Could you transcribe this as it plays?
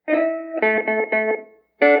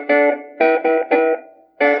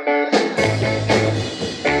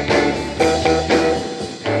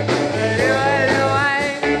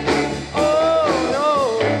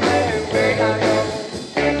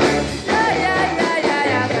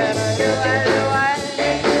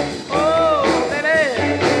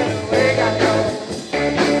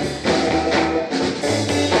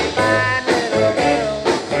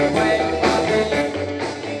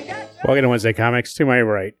Welcome to Wednesday Comics. To my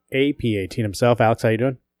right, AP18 himself. Alex, how you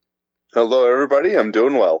doing? Hello, everybody. I'm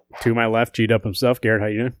doing well. To my left, G-Dub himself. Garrett, how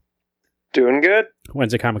you doing? Doing good.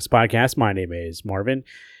 Wednesday Comics Podcast. My name is Marvin.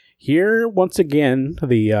 Here, once again,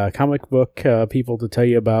 the comic book people to tell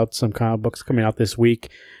you about some comic books coming out this week.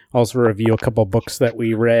 Also review a couple books that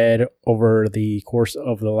we read over the course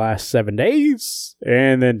of the last 7 days.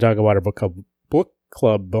 And then talk about our book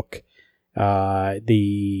club book.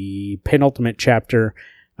 The penultimate chapter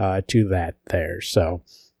to that there. So,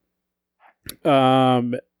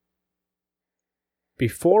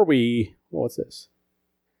 before we, what's this?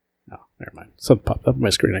 Oh, never mind. Something popped up on my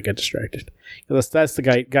screen. I got distracted. That's the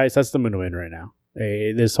guy, guys. That's the moon wind right now.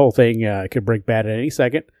 This whole thing could break bad at any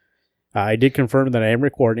second. I did confirm that I am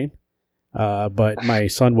recording, but my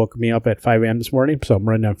son woke me up at 5 a.m. this morning, so I'm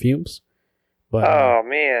running on fumes. But, oh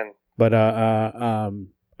man! But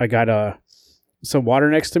I got some water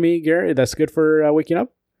next to me, Gary. That's good for waking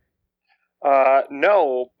up.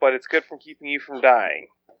 No, but it's good from keeping you from dying.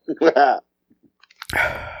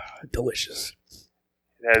 Delicious.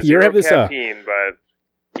 It has zero caffeine, but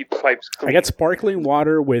keep the pipes clean. I got sparkling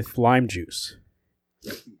water with lime juice.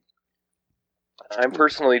 I'm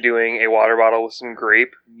personally doing a water bottle with some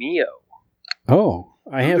grape Mio. Oh,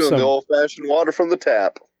 I have some. The old-fashioned water from the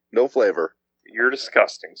tap. No flavor. You're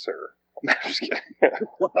disgusting, sir. I'm just kidding.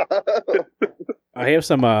 I have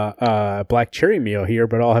some black cherry Mio here,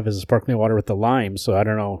 but all I have is sparkling water with the lime. So I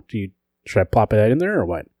don't know. Should I plop that in there or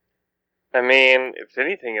what? I mean, if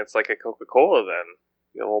anything, it's like a Coca-Cola then.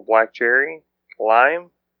 You get a little black cherry,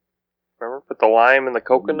 lime. Remember, put the lime in the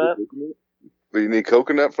coconut. But you need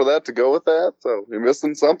coconut for that to go with that, so you're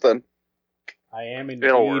missing something. I am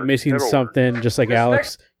indeed missing something. Just like This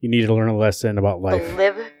Alex, you need to learn a lesson about life.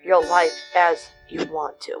 Live your life as you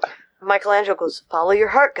want to. Michelangelo goes, follow your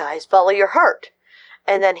heart, guys, follow your heart.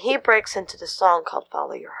 And then he breaks into the song called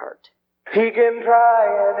Follow Your Heart. He can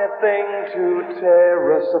try anything to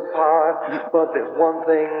tear us apart, but there's one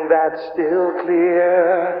thing that's still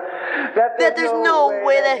clear. That there's no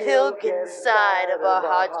way that he'll get inside of our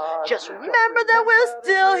hearts. Just remember that we're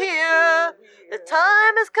still here. The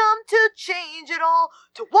time has come to change it all,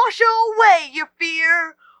 to wash away your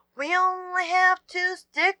fear. We only have to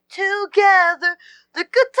stick together. The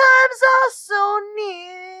good times are so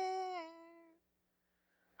near.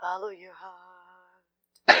 Follow your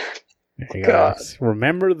heart. Hey guys,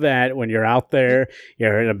 remember that when you're out there,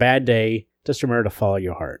 you're in a bad day, just remember to follow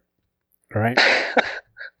your heart. All right?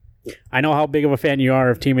 I know how big of a fan you are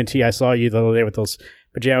of TMNT. I saw you the other day with those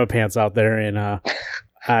pajama pants out there, and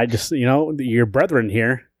I just, your brethren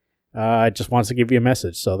here just wants to give you a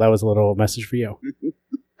message. So that was a little message for you.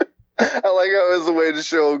 I like how it was a way to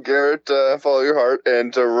show Garrett follow your heart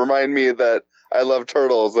and to remind me that I love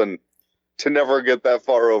turtles and to never get that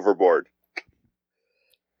far overboard.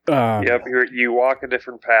 Yep, you walk a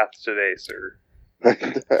different path today, sir.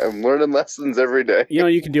 I'm learning lessons every day.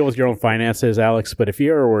 You can deal with your own finances, Alex, but if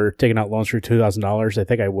you ever were taking out loans for $2,000, I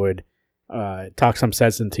think I would talk some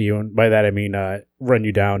sense into you. And by that, I mean run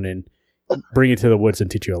you down and bring you to the woods and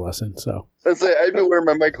teach you a lesson. So I'd be wearing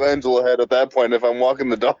my Michelangelo hat at that point if I'm walking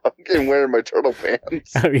the dog and wearing my turtle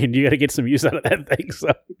pants. I mean, you got to get some use out of that thing.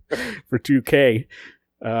 So for $2,000.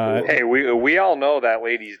 Hey, we all know that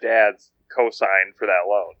lady's dad's co-signed for that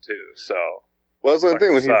loan too. So well, that's the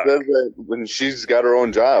thing when he says that when she's got her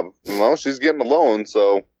own job, she's getting a loan,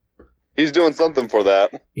 so he's doing something for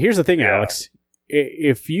that. Here's the thing, Alex.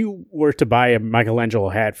 If you were to buy a Michelangelo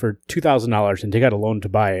hat for $2,000 and take out a loan to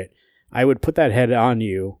buy it, I would put that head on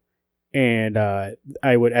you, and I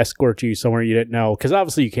would escort you somewhere you didn't know, because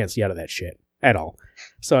obviously you can't see out of that shit at all.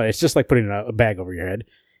 So it's just like putting a bag over your head.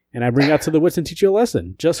 And I bring you out to the woods and teach you a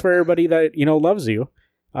lesson, just for everybody that loves you.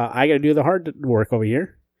 I got to do the hard work over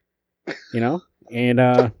here, and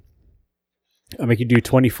I'll make you do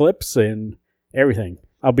 20 flips and everything.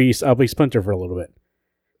 I'll be Splinter for a little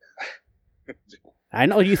bit. I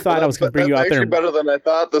know you thought I was going to bring you out there. That's actually better than I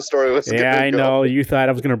thought the story was. Yeah, I know. You thought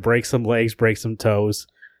I was going to break some legs, break some toes.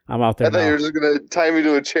 I'm out there. I thought you were just going to tie me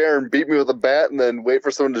to a chair and beat me with a bat and then wait for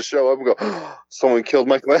someone to show up and go, oh, someone killed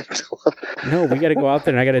Michelangelo. No, we got to go out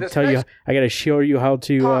there and I got to tell you, I got to show you how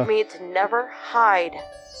to. Taught me to never hide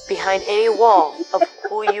behind any wall of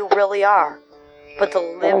who you really are. but to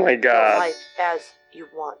live Oh my God. your life as you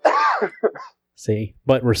want. See?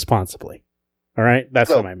 But responsibly. All right? That's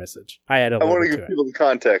So, my message. I had a I little want to bit give to it. people the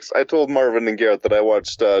context. I told Marvin and Garrett that I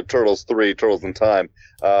watched Turtles 3, Turtles in Time,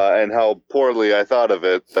 and how poorly I thought of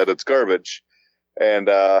it, that it's garbage. And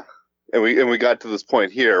we got to this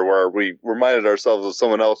point here where we reminded ourselves of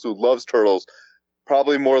someone else who loves Turtles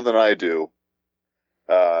probably more than I do,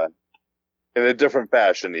 in a different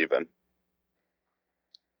fashion even.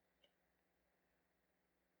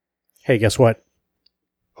 Hey, guess what?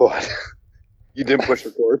 What? You didn't push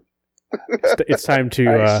record? It's time to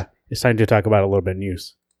Nice. it's time to talk about a little bit of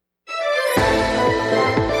news.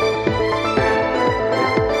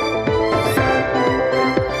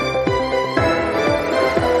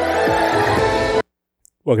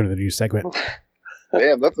 Welcome to the news segment.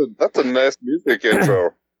 Damn, that's a nice music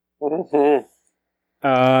intro. Mhm.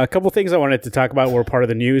 A couple things I wanted to talk about were part of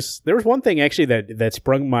the news. There was one thing actually that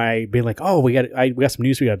sprung my being like, oh, we got some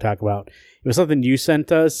news we got to talk about. It was something you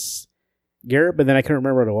sent us, Garrett, but then I couldn't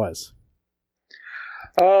remember what it was.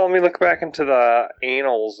 Oh, let me look back into the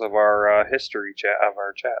annals of our history chat of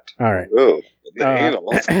our chat. All right. Ooh, the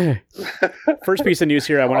anal. First piece of news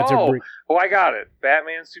here I wanted to bring. Oh, I got it.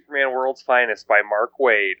 Batman Superman World's Finest by Mark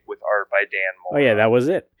Waid with art by Dan Oh Moore. yeah, that was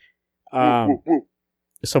it.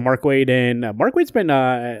 So Mark Waid and Mark Waid's been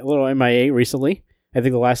a little MIA recently. I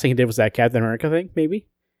think the last thing he did was that Captain America thing, maybe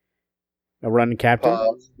a run captain.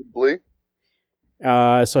 Possibly.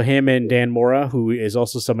 So him and Dan Mora, who is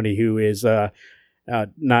also somebody who is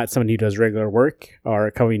not somebody who does regular work,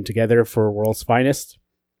 are coming together for World's Finest,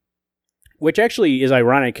 which actually is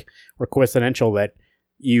ironic or coincidental that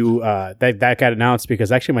you that got announced,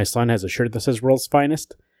 because actually my son has a shirt that says World's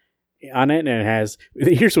Finest on it, and it has,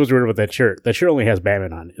 here's what's weird about that shirt. That shirt only has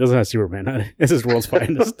Batman on it. It doesn't have Superman on it. It says World's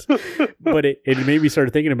Finest. But it made me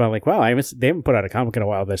start thinking about like, wow, they haven't put out a comic in a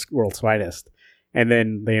while, this World's Finest. And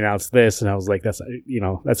then they announced this, and I was like, that's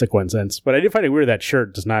a coincidence. But I did find it weird that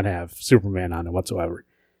shirt does not have Superman on it whatsoever.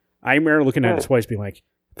 I remember looking at it twice, being like,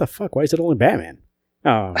 what the fuck? Why is it only Batman?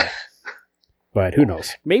 But who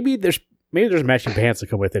knows? Maybe there's matching pants that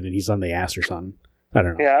come with it, and he's on the ass or something. I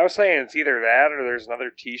don't know. Yeah, I was saying it's either that or there's another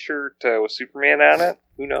T-shirt with Superman on it.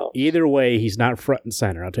 Who knows? Either way, he's not front and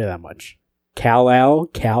center. I'll tell you that much. Kal-El,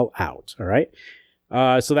 Cal out. All right.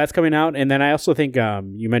 So that's coming out, and then I also think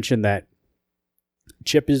you mentioned that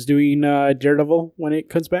Chip is doing Daredevil when it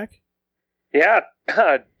comes back. Yeah,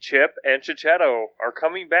 Chip and Chichetto are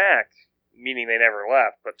coming back, meaning they never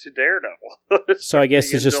left, but to Daredevil. So I guess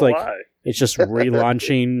it's In just July. like it's just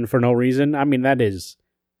relaunching for no reason. I mean, that is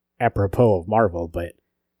apropos of Marvel, but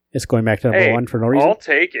it's going back to number one for no reason. I'll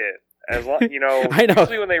take it. As long, I know.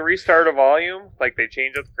 Usually when they restart a volume, like they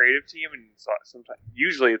change up the creative team, and sometimes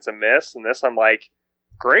usually it's a miss. And this, I'm like,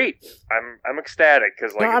 great. I'm ecstatic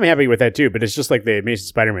because like No, I'm happy with that too. But it's just like the Amazing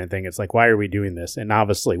Spider-Man thing. It's like, why are we doing this? And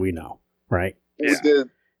obviously, we know, right? Yeah.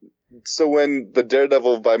 So when the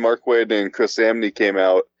Daredevil by Mark Waid and Chris Samney came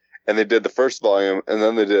out, and they did the first volume, and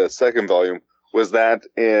then they did a second volume, was that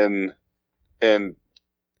in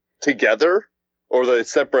together, or they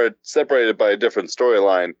separated by a different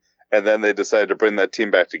storyline, and then they decided to bring that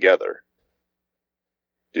team back together?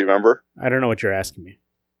 Do you remember? I don't know what you're asking me.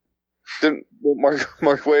 Mark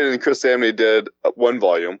Waid and Chris Samney did one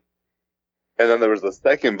volume, and then there was the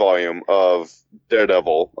second volume of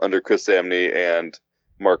Daredevil under Chris Samney and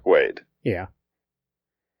Mark Waid. Yeah.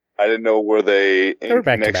 I didn't know, were they in were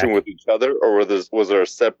back to connection back. with each other, or was there a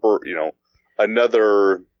separate,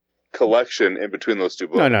 another collection in between those two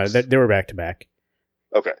books? No, they were back to back.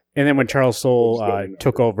 Okay. And then when Charles Soule Just getting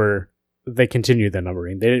took over, they continued the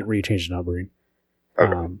numbering. They didn't really change the numbering.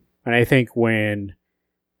 Okay. And I think when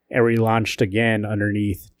it relaunched again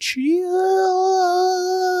underneath Chip,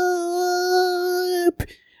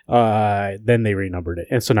 then they renumbered it.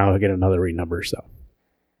 And so now I get another renumber. So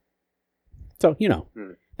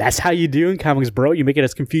that's how you do in comics, bro. You make it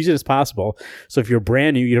as confusing as possible. So if you're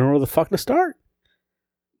brand new, you don't know where the fuck to start.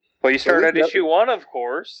 Well, you start at issue 1, of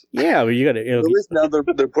course. Yeah, but you got to. At least now they're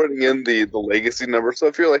putting in the legacy number. So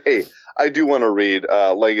if you're like, hey, I do want to read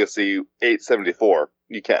Legacy 874,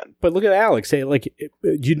 you can. But look at Alex. Say, like,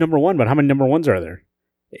 you number one, but how many number ones are there?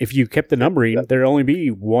 If you kept the numbering, there'd only be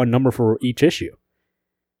one number for each issue.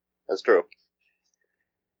 That's true.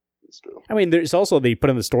 That's true. I mean, there's also, they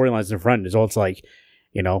put in the storylines in front. So it's like,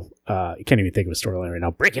 you can't even think of a storyline right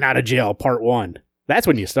now. Breaking Out of Jail, Part 1. That's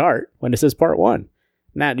when you start, when it says Part 1.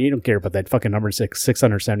 Nah, you don't care about that fucking number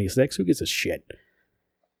 676. Who gives a shit?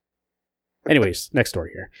 Anyways, next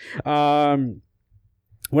story here.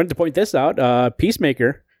 Wanted to point this out.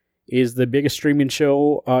 Peacemaker is the biggest streaming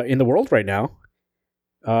show in the world right now.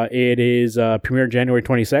 It is premiered January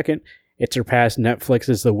 22nd, It surpassed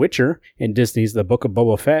Netflix's The Witcher and Disney's The Book of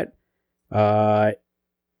Boba Fett.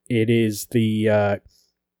 It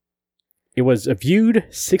was viewed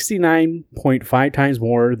 69.5 times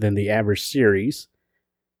more than the average series,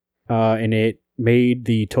 and it made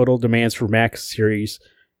the total demands for Max series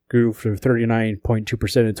grew from 39.2% in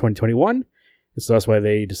 2021. So that's why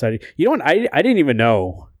they decided. You know what? I didn't even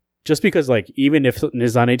know. Just because, like, even if something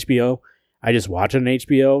is on HBO, I just watch it on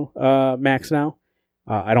HBO Max now.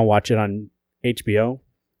 I don't watch it on HBO.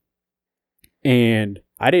 And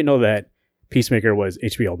I didn't know that Peacemaker was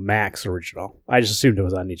HBO Max original. I just assumed it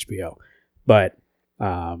was on HBO. But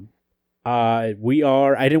I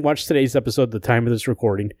didn't watch today's episode at the time of this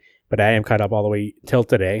recording, but I am caught up all the way till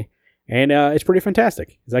today. And it's pretty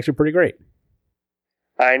fantastic. It's actually pretty great.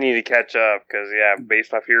 I need to catch up because,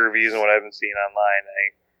 based off your reviews and what I've been seeing online,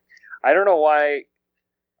 I don't know why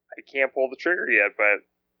I can't pull the trigger yet, but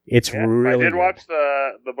it's really I did good. watch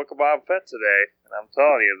the Book of Boba Fett today, and I'm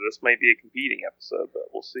telling you, this might be a competing episode, but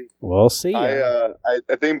we'll see. We'll see. I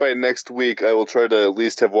think by next week I will try to at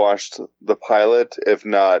least have watched the pilot, if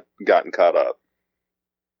not gotten caught up.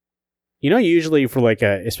 You know, usually for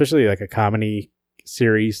especially like a comedy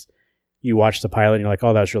series, you watch the pilot and you're like,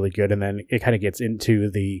 oh, that was really good. And then it kind of gets into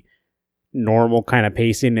the normal kind of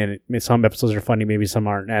pacing, and some episodes are funny, maybe some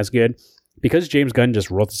aren't as good. Because James Gunn just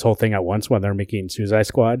wrote this whole thing at once when they're making Suicide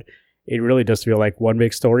Squad, it really does feel like one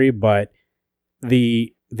big story. But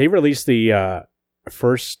they released the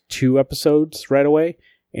first 2 episodes right away,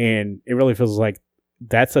 and it really feels like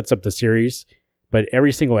that sets up the series. But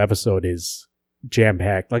every single episode is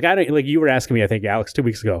jam-packed. Like you were asking me, I think, Alex, 2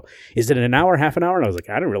 weeks ago, is it an hour, half an hour? And I was like,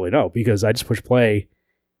 I don't really know, because I just push play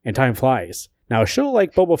and time flies. Now, a show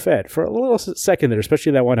like Boba Fett, for a little second there,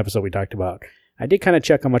 especially that one episode we talked about, I did kind of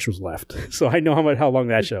check how much was left. So I know how long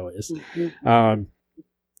that show is. And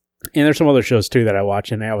there's some other shows, too, that I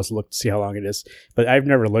watch, and I always look to see how long it is. But I've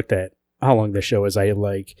never looked at how long the show is. I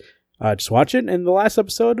just watch it, and the last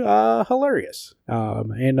episode, hilarious.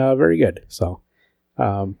 And very good. So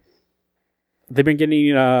they've been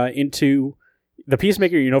getting into the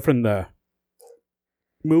Peacemaker, from the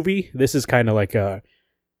movie. This is kind of like the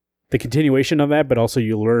continuation of that, but also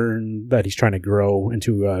you learn that he's trying to grow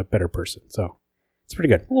into a better person. So it's pretty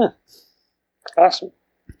good. Yeah. Awesome.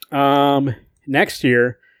 Next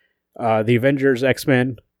year, the Avengers,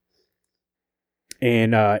 X-Men,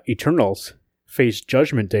 and Eternals face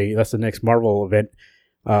Judgment Day. That's the next Marvel event.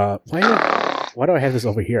 Why do I have this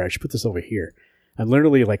over here? I should put this over here. I'm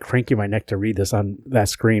literally like cranking my neck to read this on that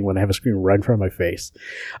screen when I have a screen right in front of my face.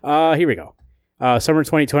 Here we go. Summer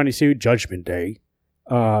 2022, Judgment Day.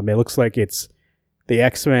 It looks like it's the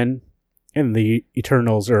X-Men and the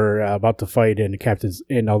Eternals are about to fight, and the Captains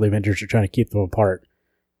and all the Avengers are trying to keep them apart.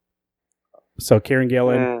 So Karen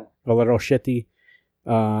Gillan, Valerio Schetti,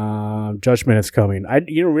 Judgment is coming. I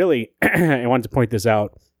wanted to point this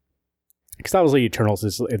out because obviously Eternals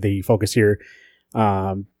is the focus here,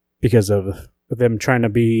 because of them trying to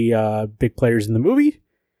be big players in the movie.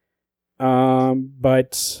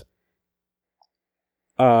 But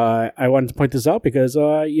I wanted to point this out because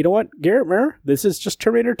you know what, Garrett Mirror, this is just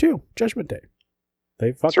Terminator 2, Judgment Day.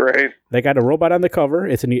 That's right. They got a robot on the cover.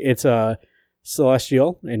 It's a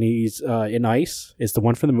Celestial, and he's in ice. It's the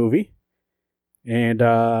one from the movie, and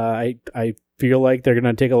I feel like they're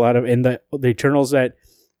gonna take a lot of the Eternals that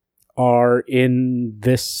are in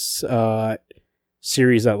this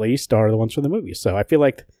series, at least, are the ones from the movie. So I feel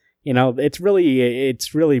like it's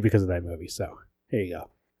really because of that movie. So here you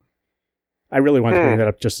go. I really wanted to bring that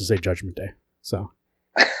up just to say Judgment Day. So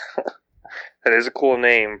that is a cool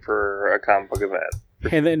name for a comic book event.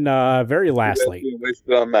 And then very lastly,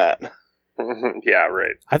 wasted on that. Yeah,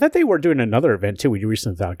 right. I thought they were doing another event too. We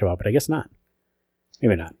recently talked about, but I guess not.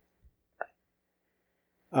 Maybe not.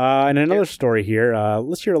 And another story here.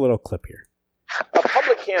 Let's hear a little clip here. A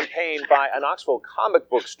public campaign by a Knoxville comic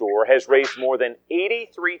book store has raised more than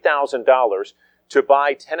 $83,000 to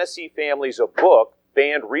buy Tennessee families a book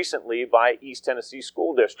banned recently by East Tennessee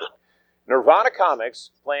School District. Nirvana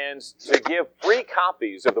Comics plans to give free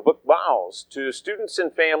copies of the book Mouse to students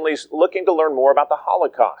and families looking to learn more about the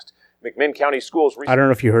Holocaust. McMinn County Schools... I don't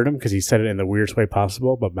know if you heard him because he said it in the weirdest way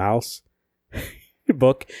possible, but Mouse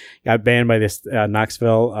book got banned by this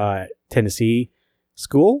Knoxville, Tennessee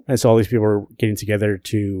school. And so all these people are getting together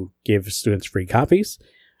to give students free copies.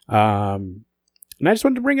 And I just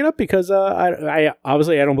wanted to bring it up because I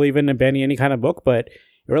obviously I don't believe in banning any kind of book, but it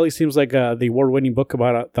really seems like the award-winning book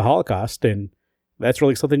about the Holocaust, and that's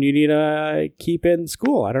really something you need to keep in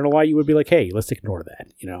school. I don't know why you would be like, hey, let's ignore that.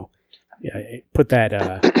 Put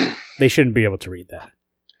that. They shouldn't be able to read that.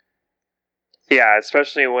 Yeah,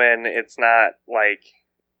 especially when it's not like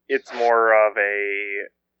it's more of a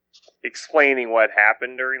explaining what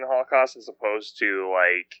happened during the Holocaust as opposed to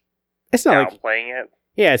like It's not like downplaying it.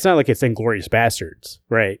 Yeah, it's not like it's Inglourious Bastards,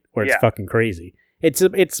 right? Where it's fucking crazy.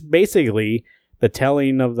 It's basically the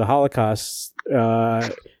telling of the Holocaust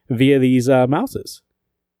via these mouses.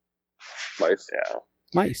 Mice. Yeah.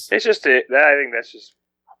 Mice. It's just, I think that's just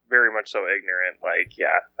very much so ignorant. Like,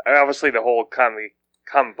 yeah. And obviously the whole comic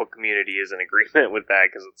book community is in agreement with that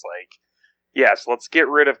because it's like, yes, let's get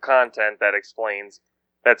rid of content that explains,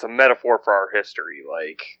 that's a metaphor for our history.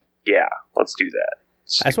 Like, yeah, let's do that.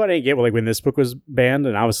 That's what I didn't get like when this book was banned,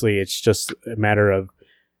 and obviously it's just a matter of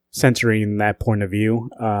censoring that point of view.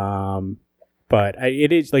 But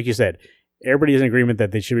it is, like you said, everybody is in agreement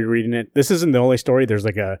that they should be reading it. This isn't the only story. There's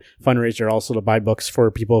like a fundraiser also to buy books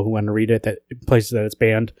for people who want to read it, that places that it's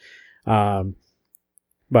banned.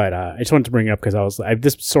 But I just wanted to bring it up because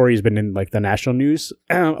this story has been in like the national news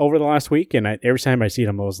over the last week, and every time I see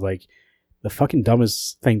them, I was like, the fucking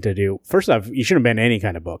dumbest thing to do. First off, you shouldn't ban any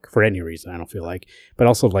kind of book for any reason, I don't feel like. But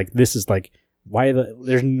also, like, this is like,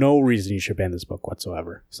 there's no reason you should ban this book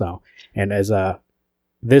whatsoever. So, and as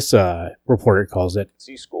this reporter calls it,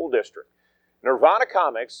 School District. Nirvana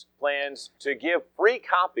Comics plans to give free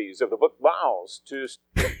copies of the book Vows to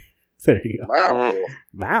there you go. Wow.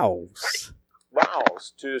 Vows.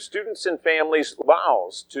 Vows to students and families.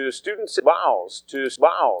 Vows to students. Vows to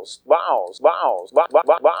vows. Vows. Vows.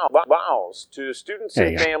 Vows to students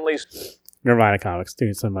and families. Nirvana Comics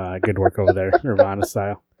doing some good work over there, Nirvana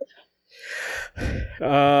style.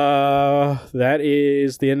 That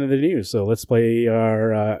is the end of the news. So let's play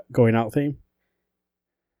our going out theme.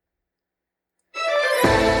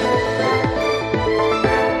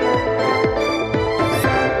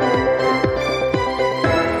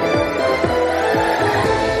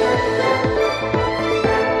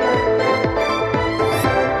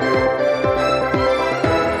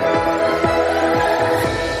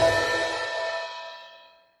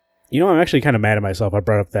 You know, I'm actually kind of mad at myself. I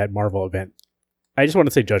brought up that Marvel event. I just want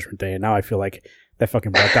to say Judgment Day, and now I feel like that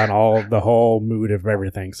fucking brought down the whole mood of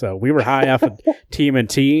everything. So we were high off of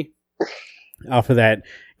TMNT, off of that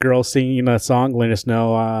girl singing a song, letting us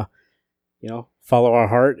know, follow our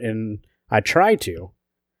heart, and I tried to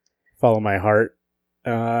follow my heart,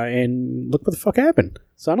 and look what the fuck happened.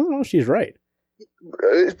 So I don't know if she's right.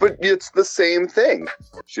 But it's the same thing.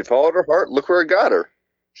 She followed her heart. Look where it got her.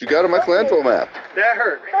 She got a Michelangelo map. That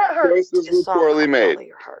hurt. Choices were poorly made.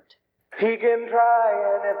 He can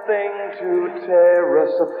try anything to tear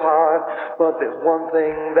us apart, but there's one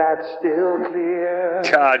thing that's still clear.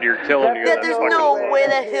 God, you're killing me. That there's no way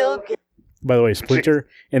that he'll get. By the way, Splinter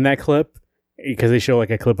in that clip, because they show like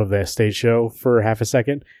a clip of the stage show for half a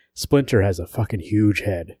second, Splinter has a fucking huge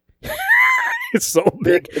head. It's so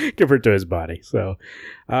big compared to his body. So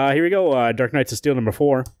here we go. Dark Knights of Steel number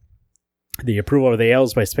 4. The approval of the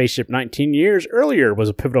Elves by Spaceship 19 years earlier was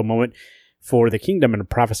a pivotal moment for the kingdom, and a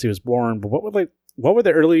prophecy was born. But what were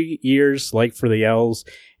the early years like for the Elves,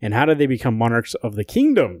 and how did they become monarchs of the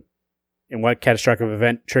kingdom? And what catastrophic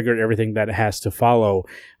event triggered everything that it has to follow?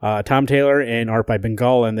 Tom Taylor and art by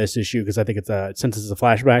Bengal in this issue, because I think since it's a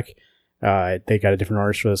flashback, they got a different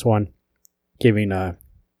artist for this one, giving Dan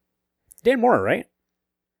Mora, right?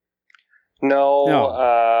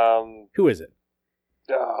 No. Who is it?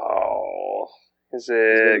 Oh, is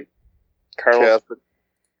it Carlos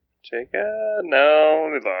Jacob? No,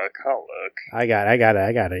 let me look. I'll look. I got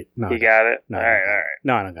it. No, You got it? No, all right.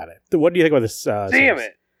 No, I don't got it. What do you think about this? Damn series?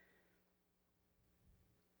 it.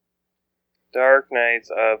 Dark Knights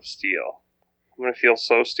of Steel. I'm going to feel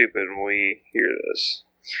so stupid when we hear this.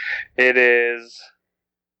 It is...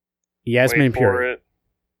 Yasmin wait for Puri. it.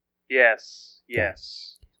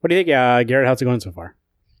 Yes. What do you think, Garrett? How's it going so far?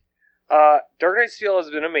 Dark Knight Steel has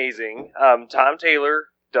been amazing. Tom Taylor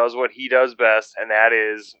does what he does best, and that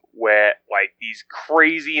is these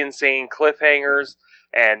crazy, insane cliffhangers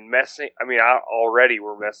and messing. I mean, already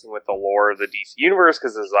we're messing with the lore of the DC universe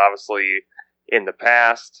because this is obviously in the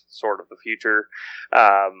past, sort of the future.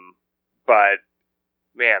 But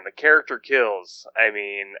man, the character kills. I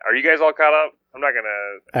mean, are you guys all caught up? I'm not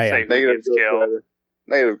gonna say who gets killed.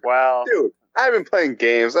 Negative. Well, dude, I've been playing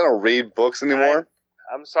games. I don't read books anymore.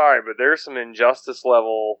 I'm sorry, but there's some Injustice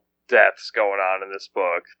level deaths going on in this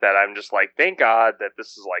book that I'm just like, thank God that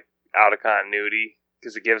this is like out of continuity,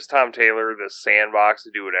 because it gives Tom Taylor this sandbox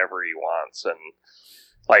to do whatever he wants,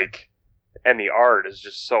 and the art is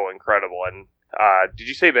just so incredible. And did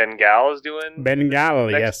you say Ben Gal is doing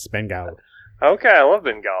Bengal? Yes, Bengal. Okay, I love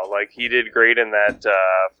Ben Gal. Like, he did great in that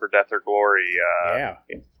For Death or Glory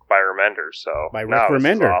by Remender. So by Rick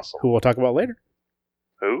Remender, awesome. who we'll talk about later.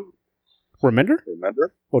 Who? Remender?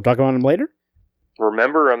 Remember? We'll talk about him later.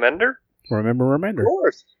 Remember Remender? Remember. Of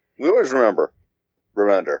course. We always remember.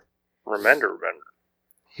 Remender.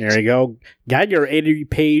 There you go. Geiger,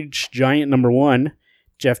 80-page giant number 1.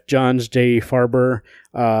 Jeff Johns, Jay Farber,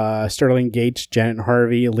 Sterling Gates, Janet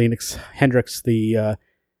Harvey, Lennox Hendricks, the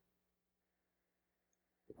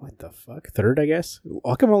what the fuck? Third, I guess?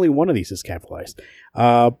 How come only one of these is capitalized?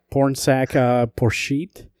 Pornsack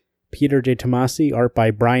Porshete, Peter J. Tomasi, art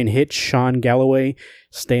by Brian Hitch, Sean Galloway,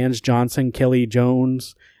 Stans Johnson, Kelly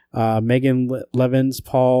Jones, Megan Levins,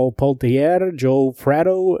 Paul Poltier, Joe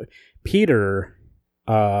Fratto, Peter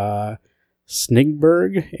Snigberg,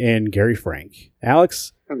 and Gary Frank.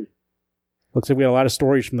 Alex, looks like we got a lot of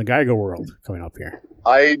stories from the Geiger world coming up here.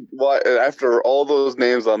 After all those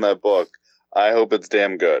names on that book, I hope it's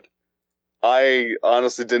damn good. I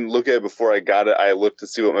honestly didn't look at it before I got it. I looked to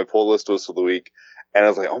see what my pull list was for the week, and I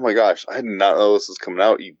was like, oh my gosh, I did not know this was coming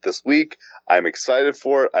out this week. I'm excited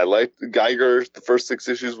for it. I liked Geiger. The first 6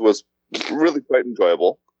 issues was really quite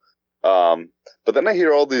enjoyable. But then I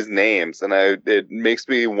hear all these names, and it makes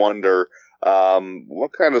me wonder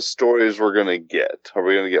what kind of stories we're going to get. Are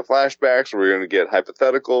we going to get flashbacks? Are we going to get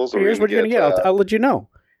hypotheticals? Here's what you're going to get. I'll let you know.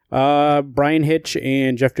 Brian Hitch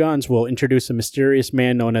and Jeff Johns will introduce a mysterious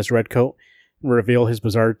man known as Redcoat, reveal his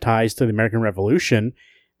bizarre ties to the American Revolution,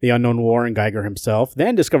 the unknown war, and Geiger himself,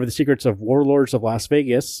 then discover the secrets of Warlords of Las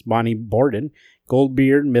Vegas, Bonnie Borden,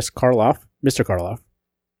 Goldbeard, Mr. Karloff,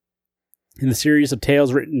 in the series of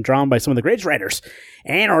tales written and drawn by some of the greatest writers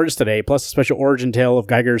and artists today, plus a special origin tale of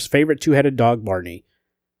Geiger's favorite two-headed dog, Barney.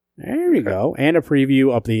 There you go. And a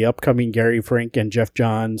preview of the upcoming Gary Frank and Jeff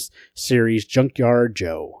Johns series, Junkyard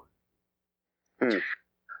Joe.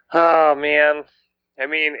 Oh, man. I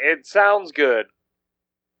mean, it sounds good,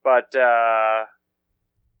 but,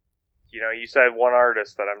 you said one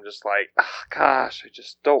artist that I'm just like, gosh, I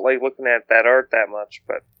just don't like looking at that art that much,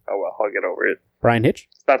 but oh well, I'll get over it. Brian Hitch?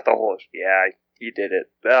 It's not the whole, he did it.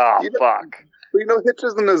 Oh, fuck. Hitch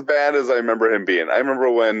isn't as bad as I remember him being. I remember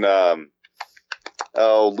when,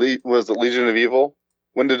 was it Legion of Evil?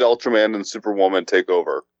 When did Ultraman and Superwoman take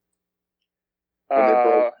over? When they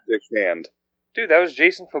broke Dick's hand. Dude, that was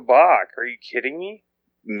Jason Fabok. Are you kidding me?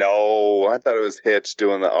 No, I thought it was Hitch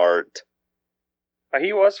doing the art.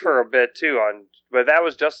 He was for a bit too, but that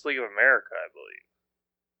was Justice League of America, I believe.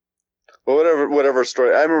 Well, whatever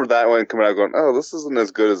story. I remember that one coming out going, oh, this isn't as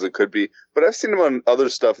good as it could be. But I've seen him on other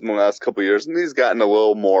stuff in the last couple of years, and he's gotten a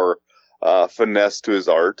little more finesse to his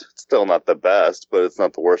art. It's still not the best, but it's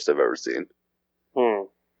not the worst I've ever seen.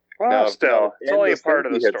 Well, now, still, it's only a part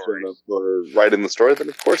of the story. For writing the story, then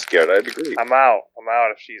of course, Garrett, I'd agree. I'm out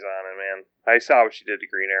if she's on it, man. I saw what she did to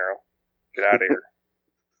Green Arrow. Get out of here.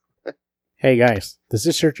 Hey, guys, does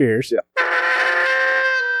this hurt your ears? Yeah.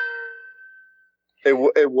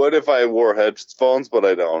 It would if I wore headphones, but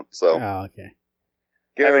I don't, so. Oh, okay.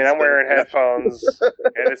 Garrett's I'm wearing headphones,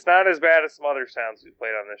 and it's not as bad as some other sounds we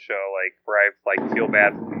played on this show, where I feel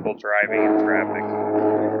bad for people driving in traffic.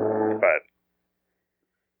 But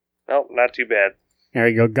nope, not too bad. There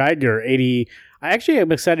you go, Geiger 80.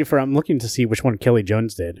 I'm excited I'm looking to see which one Kelly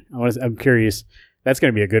Jones did. I'm curious. That's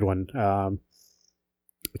going to be a good one.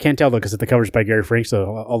 I can't tell though because the cover's by Gary Frank,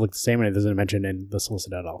 so all look the same, and it doesn't mention in the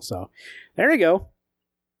solicit at all. So there you go.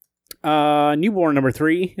 Newborn number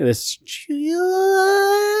 3. This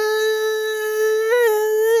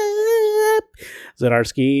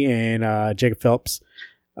Zdarsky and Jacob Phelps.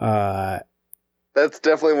 That's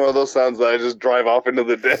definitely one of those sounds that I just drive off into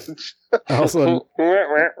the ditch. Also,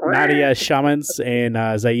 Nadia Shamans and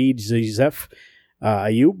Zaid Zizef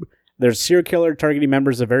Ayub. There's a serial killer targeting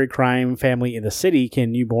members of every crime family in the city.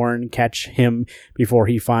 Can Newborn catch him before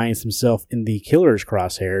he finds himself in the killer's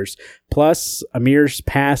crosshairs? Plus, Amir's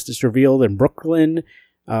past is revealed in Brooklyn,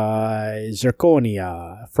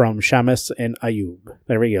 Zirconia from Shamus and Ayub.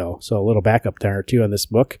 There we go. So a little backup there too on this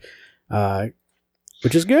book,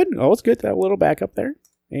 which is good. Oh, it's good to have a little backup there.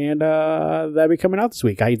 And that'll be coming out this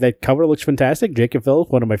week. That cover looks fantastic. Jacob Phillips,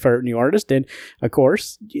 one of my favorite new artists, and of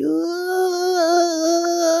course,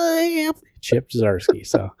 Chip Zdarsky.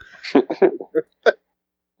 So,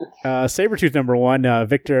 Sabretooth number 1,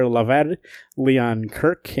 Victor Lavad, Leon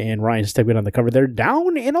Kirk, and Ryan Stegman on the cover there.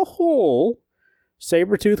 Down in a hole,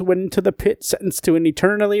 Sabretooth went into the pit, sentenced to an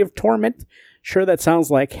eternity of torment. Sure, that sounds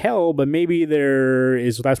like hell, but maybe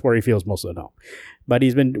that's where he feels most of the hell. But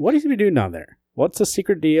what has he been doing down there? What's the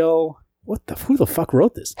secret deal? Who the fuck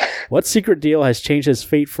wrote this? What secret deal has changed his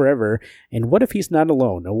fate forever? And what if he's not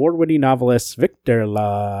alone? Award-winning novelist Victor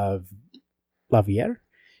Lavier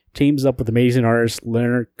teams up with amazing artist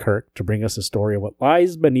Leonard Kirk to bring us a story of what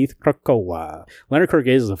lies beneath Krakoa. Leonard Kirk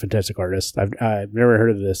is a fantastic artist. I've never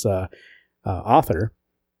heard of this author.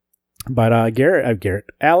 But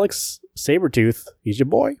Alex Sabretooth, he's your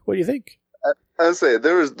boy. What do you think? I'd say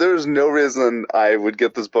there's no reason I would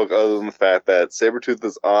get this book other than the fact that Sabretooth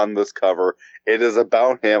is on this cover. It is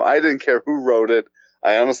about him. I didn't care who wrote it.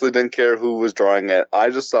 I honestly didn't care who was drawing it. I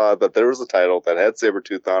just saw that there was a title that had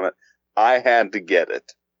Sabretooth on it. I had to get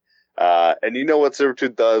it. And you know what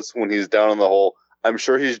Sabretooth does when he's down in the hole? I'm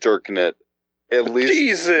sure he's jerking it at least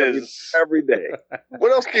Jesus. every day.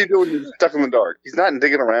 What else can you do when you're stuck in the dark? He's not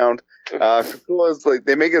digging around. Like,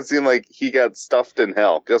 they make it seem like he got stuffed in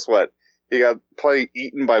hell. Guess what? He got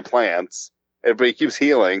eaten by plants, but he keeps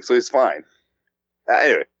healing, so he's fine.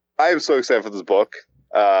 Anyway, I am so excited for this book.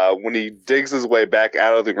 When he digs his way back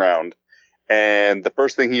out of the ground, and the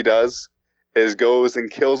first thing he does is goes and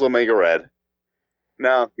kills Omega Red.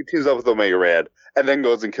 Now, he teams up with Omega Red, and then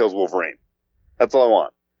goes and kills Wolverine. That's all I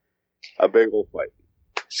want. A big old fight.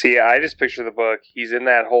 See, I just picture the book. He's in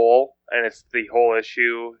that hole, and it's the whole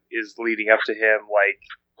issue is leading up to him, like,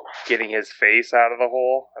 getting his face out of the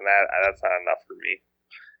hole, and that's not enough for me.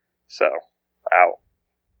 So, out.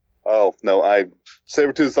 Oh, no,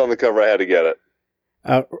 Sabretooth's on the cover, I had to get it.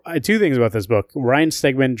 Two things about this book. Ryan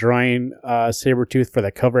Stegman drawing Sabretooth for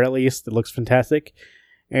the cover, at least. It looks fantastic.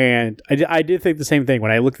 And I did think the same thing. When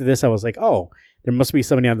I looked at this, I was like, oh, there must be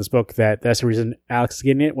somebody on this book that's the reason Alex is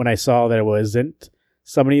getting it. When I saw that it wasn't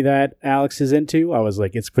somebody that Alex is into, I was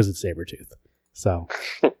like, it's because it's Sabretooth. So,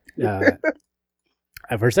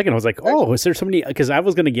 for a second, I was like, oh, is there somebody? Because I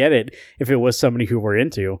was going to get it if it was somebody who we're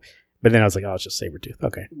into. But then I was like, oh, it's just Sabretooth.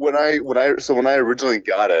 Okay. When I originally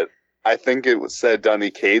got it, I think it was said Donny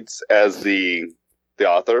Cates as the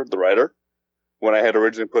author, the writer, when I had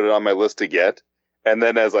originally put it on my list to get. And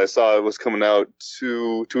then as I saw it was coming out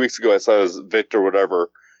 2 weeks ago, I saw it was Victor whatever.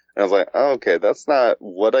 And I was like, oh, okay, that's not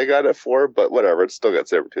what I got it for, but whatever. It's still got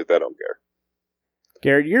Sabretooth. I don't care.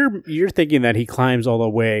 Garrett, you're thinking that he climbs all the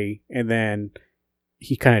way and then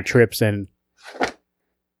he kind of trips and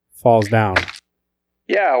falls down.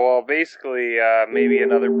 Yeah, well, basically, maybe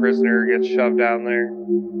another prisoner gets shoved down there.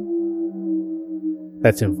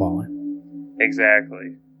 That's him falling.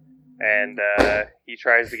 Exactly. And he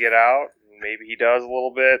tries to get out. Maybe he does a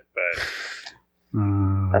little bit, but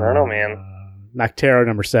I don't know, man. Noctera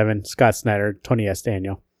number 7, Scott Snyder, Tony S.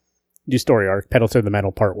 Daniel. New story arc, Pedal to the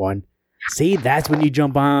Metal, Part 1. See, that's when you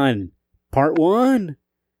jump on. Part 1.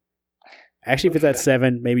 Actually, if it's at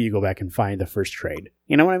 7, maybe you go back and find the first trade.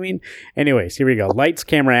 You know what I mean? Anyways, here we go. Lights,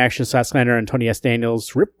 camera, action. Scott Snyder and Tony S.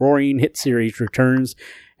 Daniels' rip-roaring hit series returns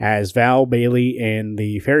as Val, Bailey, and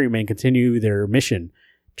the Ferryman continue their mission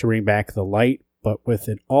to bring back the light, but with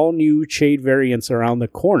an all-new shade variants around the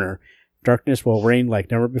corner, darkness will reign like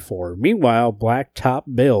never before. Meanwhile,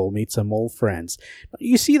 Blacktop Bill meets some old friends.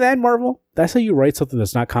 You see that, Marvel? That's how you write something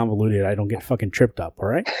that's not convoluted. I don't get fucking tripped up, all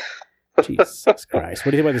right? Jesus Christ. What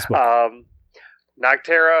do you think about this book?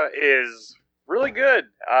 Noctera is really good.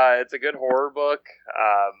 It's a good horror book.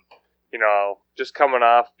 Just coming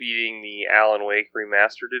off beating the Alan Wake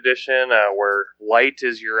Remastered Edition, where light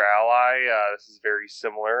is your ally. This is very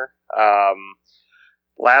similar.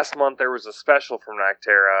 Last month there was a special from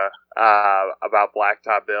Noctera about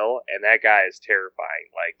Blacktop Bill, and that guy is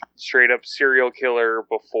terrifying. Like, straight up serial killer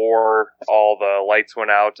before all the lights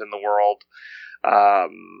went out in the world.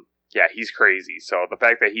 Yeah, he's crazy. So the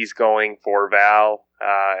fact that he's going for Val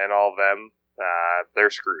and all of them, they're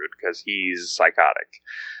screwed because he's psychotic.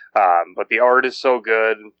 But the art is so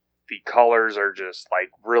good. The colors are just like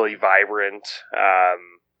really vibrant.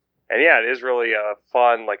 And yeah, it is really a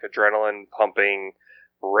fun, like, adrenaline pumping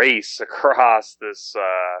race across this,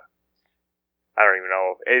 I don't even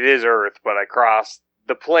know, it is Earth, but across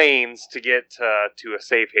the plains to get to a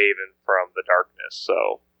safe haven from the darkness.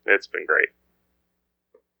 So it's been great.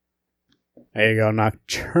 There you go,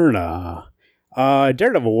 Nocturna.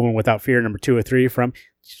 Daredevil Woman Without Fear, number 2 or 3 from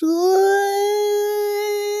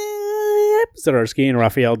Zdarsky and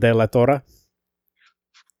Rafael de la Torre.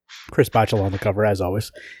 Chris Bachel on the cover, as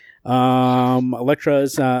always.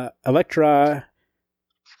 Elektra.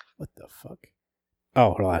 What the fuck?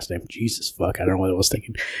 Oh, her last name. Jesus fuck. I don't know what I was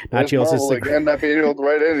thinking. Nachios is again not being able to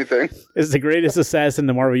write anything. Is the greatest assassin in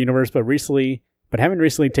the Marvel Universe, but having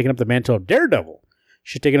recently taken up the mantle of Daredevil.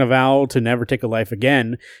 She's taken a vow to never take a life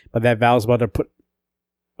again, but that vow is about to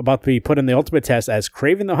be put in the ultimate test as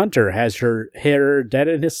Kraven the Hunter has her hair dead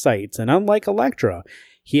in his sights, and unlike Elektra,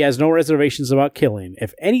 he has no reservations about killing.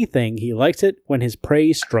 If anything, he likes it when his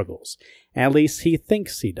prey struggles. At least he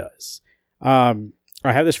thinks he does. I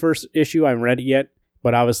have this first issue. I haven't read it yet,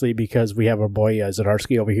 but obviously because we have our boy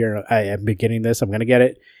Zdarsky over here, I am beginning this. I'm going to get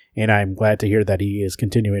it, and I'm glad to hear that he is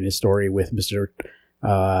continuing his story with Mr.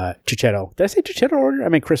 Cicchetto. Did I say Cicchetto order? I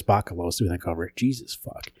mean, Chris Bachalo is doing that cover. Jesus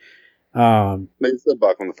fuck. They said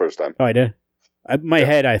Bachman the first time. Oh, I did. My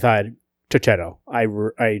head, I thought Chichetto.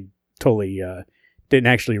 I totally didn't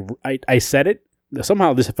actually. I said it.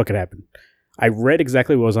 Somehow this fucking happened. I read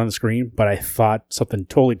exactly what was on the screen, but I thought something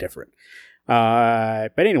totally different.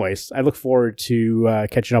 But anyways, I look forward to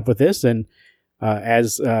catching up with this, and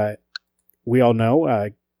as we all know,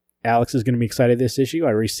 Alex is going to be excited this issue. I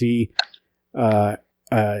already see a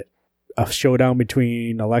showdown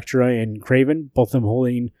between Elektra and Craven, both of them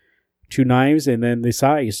holding 2 knives, and then the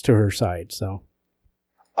size to her side. So,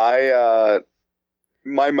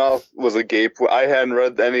 my mouth was agape. I hadn't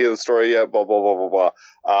read any of the story yet. Blah blah blah blah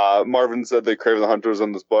blah. Marvin said that Craven the Hunter was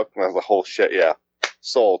in this book, and I was like, "Oh shit, yeah,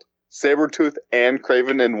 sold." Sabretooth and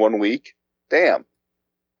Craven in 1 week. Damn.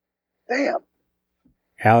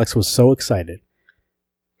 Alex was so excited.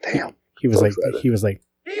 Damn. He was So like, excited. he was like,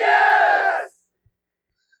 Yes!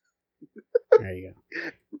 there you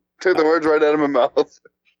Took the words right out of my mouth.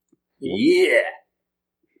 Yeah.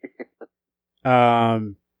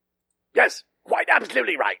 go. Yes, quite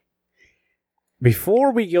absolutely right.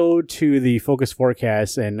 Before we go to the focus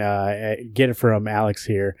forecast and get it from Alex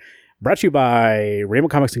here, brought to you by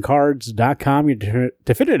RainbowComicsAndCards.com, your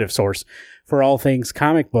definitive source for all things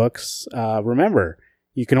comic books. Remember,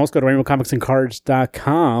 you can also go to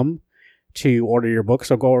RainbowComicsAndCards.com to order your books.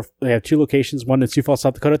 So they have 2 locations, one in Sioux Falls,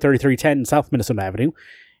 South Dakota, 3310 South Minnesota Avenue,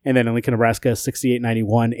 and then in Lincoln, Nebraska,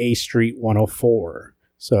 6891 A Street 104.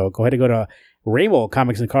 So go ahead and go to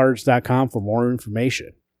RainbowComicsAndCards.com for more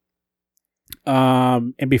information.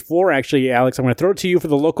 And before, actually, Alex, I'm going to throw it to you for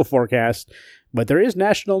the local forecast, but there is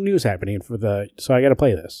national news happening so I got to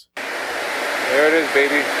play this. There it is,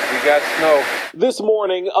 baby. We got snow. This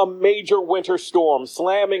morning, a major winter storm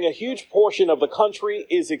slamming a huge portion of the country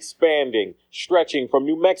is expanding, stretching from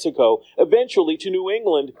New Mexico, eventually to New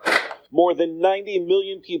England. More than 90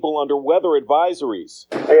 million people under weather advisories.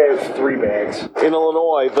 I have 3 bags. In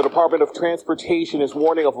Illinois, the Department of Transportation is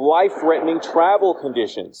warning of life-threatening travel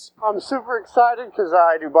conditions. I'm super excited because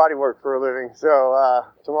I do body work for a living, so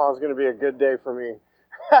tomorrow's going to be a good day for me.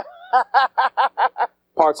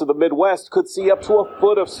 Parts of the Midwest could see up to a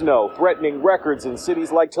foot of snow, threatening records in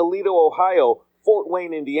cities like Toledo, Ohio, Fort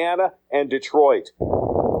Wayne, Indiana, and Detroit.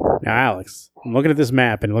 Now, Alex, I'm looking at this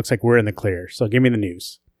map, and it looks like we're in the clear, so give me the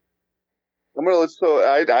news.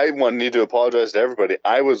 I need to apologize to everybody.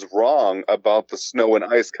 I was wrong about the snow and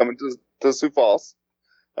ice coming to Sioux Falls.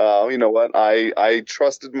 You know what? I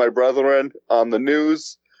trusted my brethren on the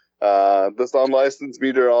news. This unlicensed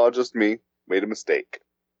meteorologist made a mistake.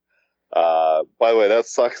 By the way, that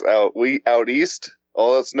sucks out east.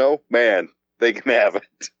 All that snow, man, they can have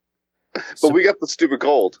it. But we got the stupid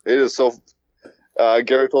cold. It is so.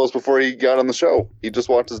 Gary told us before he got on the show. He just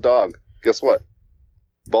walked his dog. Guess what?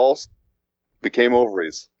 Balls became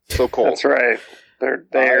ovaries. So cold. That's right. They're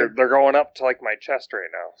going up to like my chest right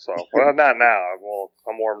now. So well, not now. Well,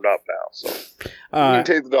 I'm warmed up now. So You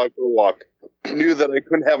take the dog for a walk. Knew that I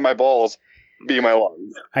couldn't have my balls be my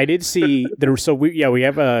lungs. I did see there. So we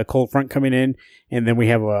have a cold front coming in, and then we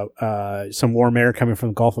have some warm air coming from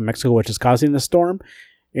the Gulf of Mexico, which is causing the storm,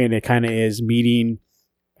 and it kind of is meeting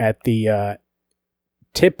at the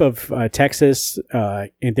tip of Texas,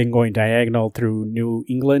 and then going diagonal through New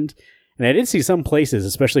England. And I did see some places,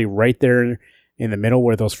 especially right there in the middle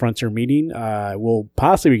where those fronts are meeting, will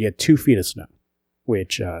possibly get 2 feet of snow,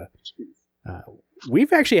 which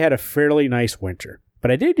we've actually had a fairly nice winter.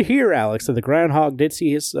 But I did hear, Alex, that the groundhog did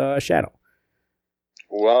see his shadow.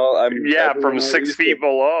 Well, from 6 feet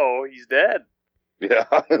below, he's dead. Yeah,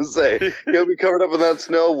 I was say he'll be covered up in that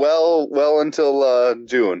snow well until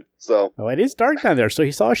June. So, Oh, it is dark down there, so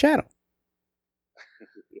he saw a shadow.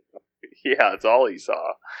 Yeah, that's all he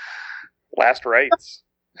saw. Last rites.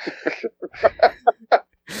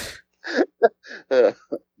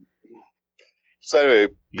 So anyway,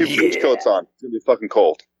 people put your coats on. It's gonna be fucking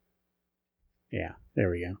cold. Yeah, there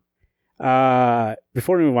we go.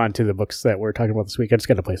 Before we move on to the books that we're talking about this week, I just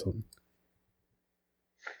got to play something.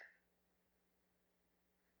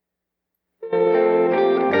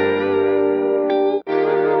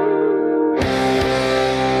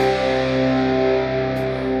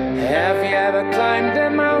 Have you ever climbed a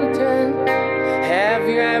mountain? Have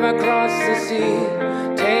you ever crossed the sea?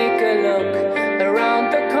 Take a look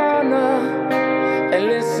around the corner and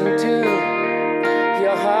listen to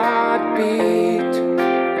your heartbeat.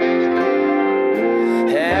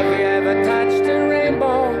 Have you ever touched a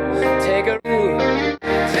rainbow? Take a route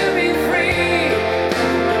to be free.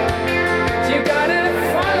 You gotta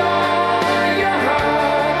follow your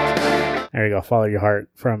heart. There you go, Follow Your Heart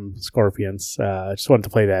from Scorpions. I just wanted to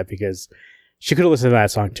play that because she could have listened to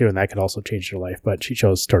that song too, and that could also change her life, but she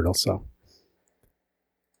chose Turtle, so.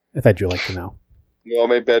 I thought you'd like to know. We all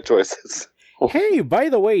made bad choices. Hey, by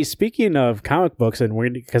the way, speaking of comic books, and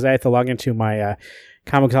weird, because I have to log into my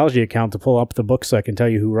Comixology account to pull up the books so I can tell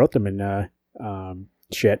you who wrote them and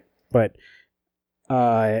shit. But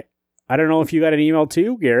I don't know if you got an email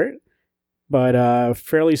too, Garrett. But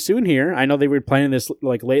fairly soon here, I know they were planning this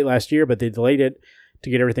like late last year, but they delayed it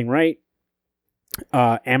to get everything right.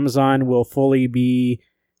 Amazon will fully be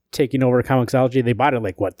taking over Comixology. They bought it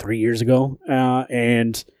like 3 years ago,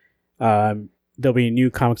 and there'll be a new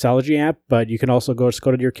Comixology app, but you can also go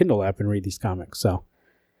to your Kindle app and read these comics. So,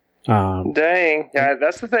 dang, yeah,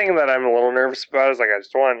 that's the thing that I'm a little nervous about. Is like I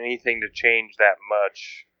just don't want anything to change that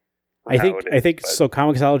much. I think so.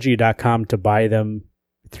 Comixology.com to buy them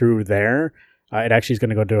through there. It actually is going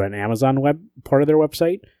to go to an Amazon web part of their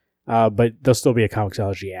website, but there'll still be a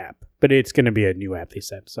Comixology app. But it's going to be a new app, they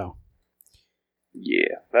said. So,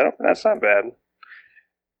 yeah, that's not bad.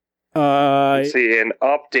 Let's see, an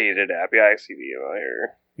updated app. Yeah, I see the email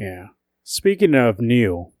here. Yeah. Speaking of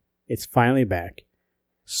new, it's finally back.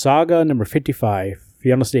 Saga number 55.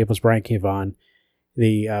 Fiona Staples, Brian K. Vaughan.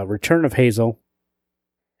 The return of Hazel.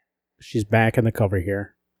 She's back on the cover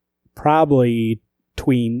here. Probably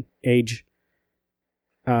tween age.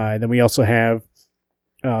 Then we also have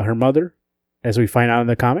her mother, as we find out in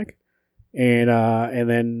the comic. And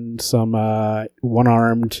then some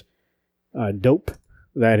one-armed dope.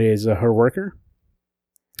 That is her worker.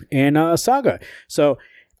 And Saga. So,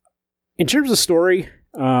 in terms of story,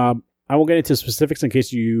 I won't get into specifics in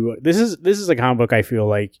case you... This is a comic book I feel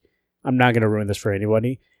like I'm not going to ruin this for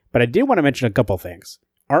anybody. But I did want to mention a couple things.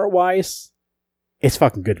 Art-wise, it's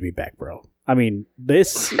fucking good to be back, bro. I mean,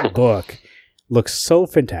 this book looks so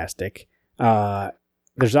fantastic.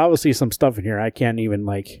 There's obviously some stuff in here I can't even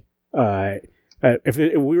like... if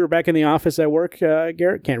we were back in the office at work,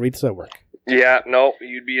 Garrett, can't read this at work. Yeah, no,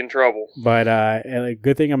 you'd be in trouble. But a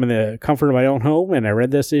good thing I'm in the comfort of my own home, and I read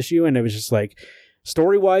this issue, and it was just like,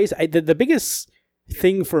 story-wise, the biggest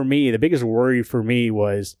thing for me, the biggest worry for me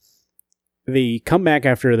was the comeback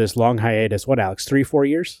after this long hiatus. What, Alex, 3-4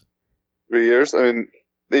 years? 3 years? I mean,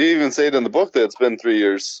 they even say it in the book that it's been 3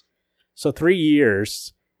 years. So 3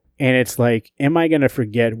 years, and it's like, am I going to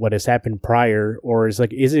forget what has happened prior, or is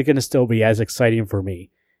it going to still be as exciting for me?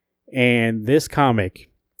 And this comic...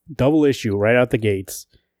 double issue right out the gates.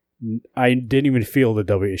 I didn't even feel the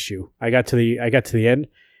double issue. I got to the end,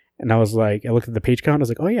 and I was like, I looked at the page count. I was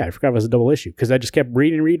like, oh yeah, I forgot it was a double issue because I just kept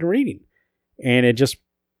reading, and it just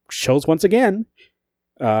shows once again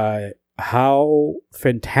how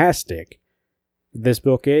fantastic this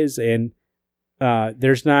book is. And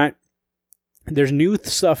there's new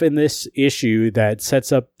stuff in this issue that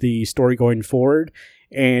sets up the story going forward,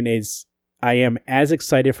 and I am as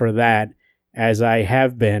excited for that as I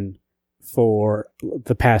have been for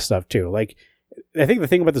the past stuff too. Like, I think the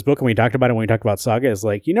thing about this book, and we talked about it when we talked about Saga, is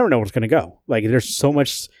like, you never know where it's going to go. Like, there's so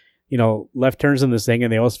much, left turns in this thing,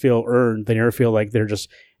 and they always feel earned. They never feel like they're just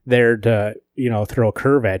there to, throw a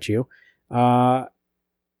curve at you.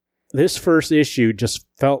 This first issue just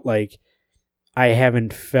felt like I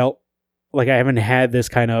haven't had this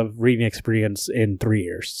kind of reading experience in 3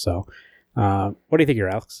 years. So, what do you think here,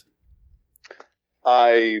 Alex?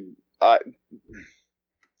 I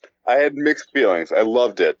had mixed feelings. I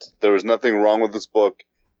loved it. There was nothing wrong with this book.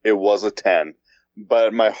 It was a 10.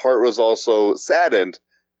 But my heart was also saddened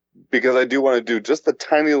because I do want to do just a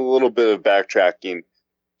tiny little bit of backtracking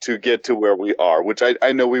to get to where we are, which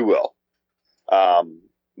I know we will.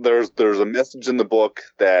 There's a message in the book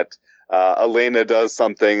that Elena does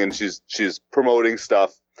something and she's promoting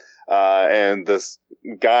stuff. And this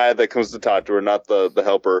guy that comes to talk to her, not the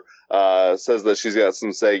helper, says that she's got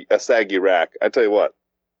a saggy rack. I tell you what,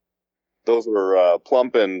 those were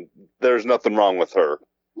plump, and there's nothing wrong with her.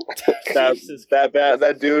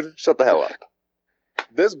 That dude, shut the hell up.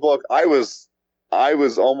 This book, I was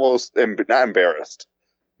almost not embarrassed,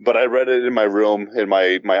 but I read it in my room, in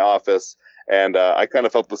my office, and I kind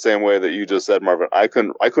of felt the same way that you just said, Marvin. I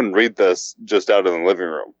couldn't read this just out in the living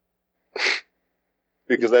room.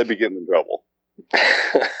 Because I'd be getting in trouble.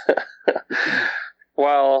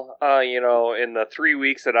 Well, in the 3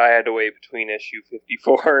 weeks that I had to wait between issue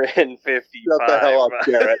 54 and 55. Shut the hell up,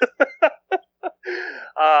 Garrett.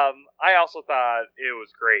 I also thought it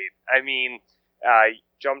was great. I mean, I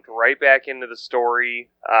jumped right back into the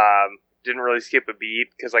story. Didn't really skip a beat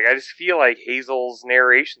because, I just feel like Hazel's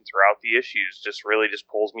narration throughout the issues just really just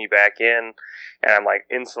pulls me back in, and I'm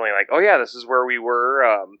instantly oh yeah, this is where we were.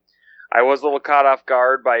 I was a little caught off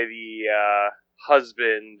guard by the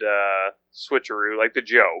husband switcheroo, the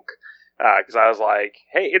joke, because I was like,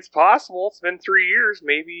 hey, it's possible. It's been 3 years.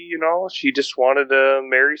 Maybe, she just wanted to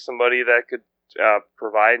marry somebody that could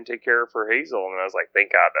provide and take care for Hazel. And I was like,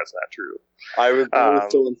 thank God that's not true. I was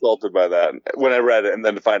so insulted by that when I read it, and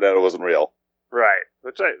then to find out it wasn't real. Right.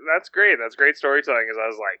 That's great. That's great storytelling. Because I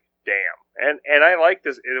was like, damn. And I like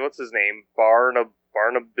this. What's his name?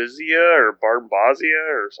 Barnabazia or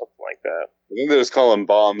Barbazia or something like that. I think they just call him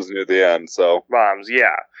Bombs near the end. So Bombs,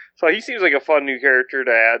 yeah. So he seems like a fun new character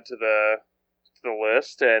to add to the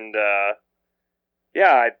list, and the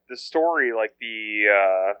story, like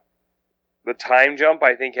the time jump,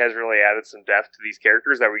 I think has really added some depth to these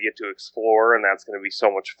characters that we get to explore, and that's going to be so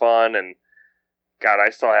much fun. And God, I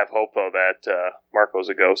still have hope though that Marco's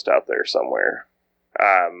a ghost out there somewhere.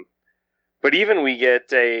 But even we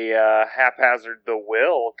get a haphazard the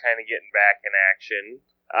Will kind of getting back in action.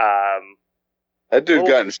 That dude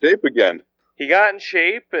got in shape again. He got in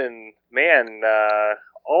shape, and man,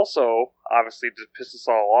 also obviously to piss us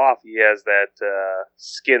all off, he has that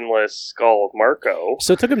skinless skull of Marco.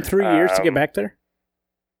 So it took him 3 years to get back there?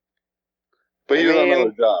 But he was on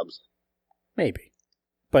other jobs. Maybe.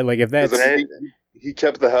 But like if that's... He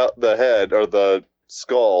kept the head or the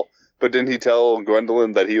skull, but didn't he tell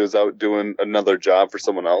Gwendolyn that he was out doing another job for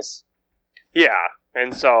someone else? Yeah,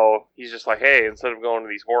 and so he's just like, hey, instead of going to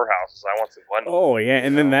these whorehouses, I want some Gwendolyn. Oh, yeah,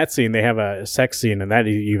 and then that scene, they have a sex scene, and that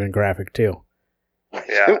is even graphic, too.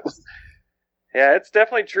 Yeah. Yeah, it's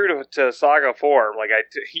definitely true to Saga form. Like,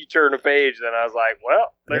 he turned a page, then I was like,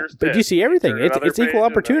 well, there's But you see everything. It's equal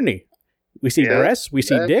opportunity. We see breasts, we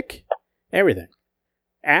see dick, everything.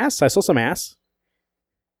 Ass, I saw some ass.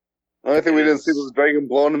 The only thing we didn't see was Dragon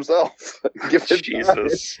blowing himself.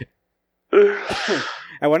 Jesus.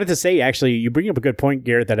 I wanted to say, actually, you bring up a good point,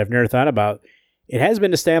 Garrett, that I've never thought about. It has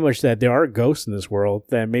been established that there are ghosts in this world,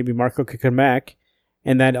 that maybe Marco could come back,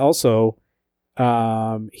 and that also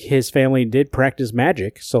his family did practice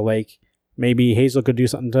magic, so like maybe Hazel could do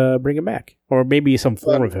something to bring him back, or maybe some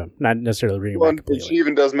form of him, not necessarily bring him back completely. She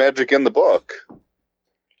even does magic in the book.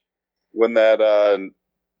 When that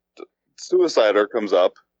suicider comes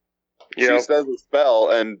up, she says a spell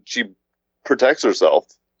and she protects herself.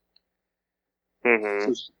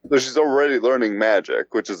 Mm-hmm. So she's already learning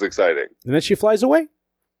magic, which is exciting. And then she flies away.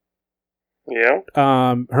 Yeah.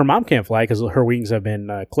 Her mom can't fly because her wings have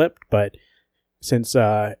been clipped, but since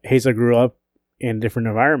Hazel grew up in a different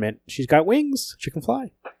environment, she's got wings. She can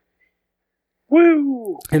fly.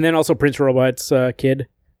 Woo! And then also Prince Robot's kid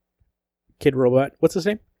Robot. What's his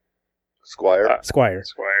name? Squire. Squire,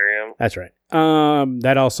 yeah. That's right.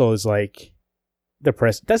 That also is like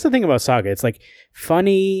depressing. That's the thing about Saga. It's like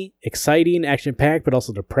funny, exciting, action-packed, but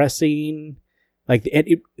also depressing. Like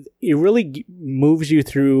it really moves you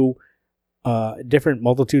through different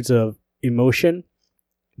multitudes of emotion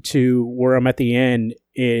to where I'm at the end.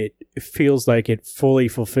 It feels like it fully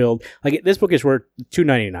fulfilled. Like this book is worth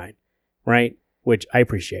 $2.99, right? Which I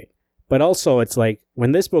appreciate. But also, it's like,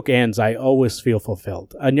 when this book ends, I always feel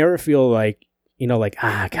fulfilled. I never feel like,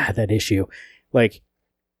 God, that issue. Like,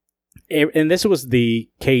 and this was the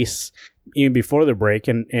case even before the break.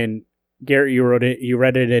 And Garrett, you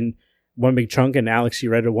read it in one big chunk, and Alex, you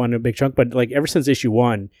read it one big chunk. But like, ever since issue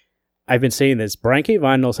 1, I've been saying this. Brian K.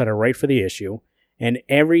 Vaughan knows how to write for the issue. And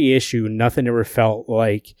every issue, nothing ever felt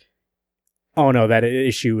like, oh no, that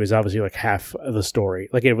issue is obviously like half of the story.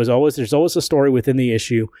 Like there's always a story within the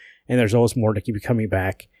issue, and there's always more to keep you coming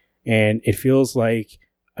back. And it feels like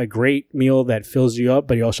a great meal that fills you up,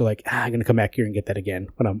 but you're also like, I'm gonna come back here and get that again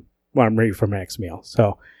when I'm ready for my next meal.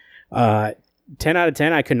 So 10 out of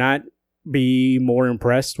 10. I could not be more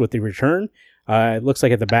impressed with the return. It looks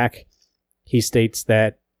like at the back he states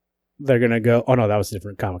that they're gonna go. Oh no, that was a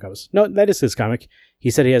different comic. That is his comic.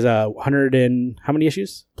 He said he has 100 and how many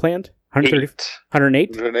issues planned? 130,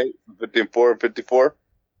 108? 108, 54, 54.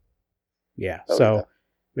 Yeah, so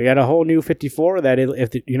we got a whole new 54 that if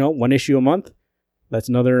one issue a month, that's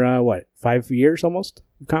another 5 years almost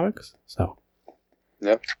of comics. So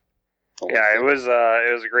yep. Yeah, it was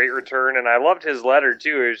a great return, and I loved his letter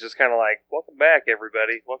too. It was just kind of like, "Welcome back,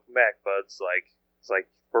 everybody. Welcome back, buds." It's like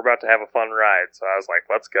we're about to have a fun ride. So I was like,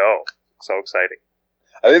 "Let's go!" So exciting.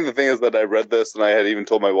 I think the thing is that I read this, and I had even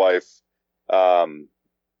told my wife,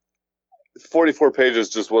 44 pages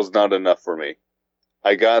just was not enough for me.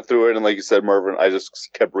 I got through it, and like you said, Marvin, I just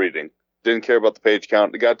kept reading. Didn't care about the page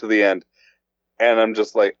count. It got to the end, and I'm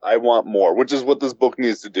just like, I want more, which is what this book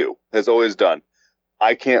needs to do, has always done.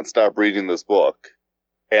 I can't stop reading this book,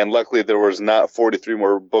 and luckily there was not 43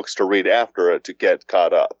 more books to read after it to get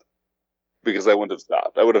caught up, because I wouldn't have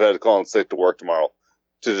stopped. I would have had to call in sick to work tomorrow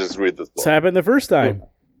to just read this book. It's happened the first time.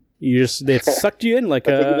 It sucked you in like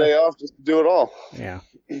I took a day off just to do it all. Yeah.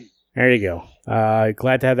 There you go.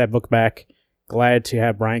 Glad to have that book back. Glad to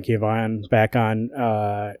have Brian K. Vaughan back on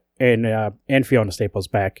and Fiona Staples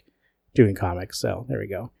back doing comics. So there we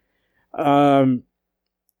go.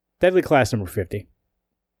 Deadly Class number 50.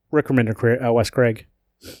 Rick Remender, Wes Craig,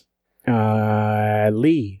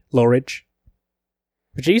 Lee Loughridge.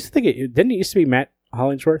 Which I used to think didn't it used to be Matt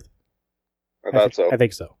Hollingsworth? I thought so. I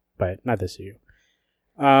think so, but not this issue.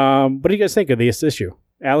 What do you guys think of this issue?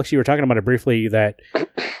 Alex, you were talking about it briefly that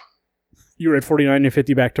you were at 49 and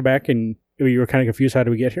 50 back to back, and you were kind of confused. How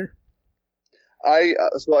do we get here?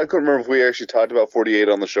 So I couldn't remember if we actually talked about 48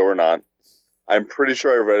 on the show or not. I'm pretty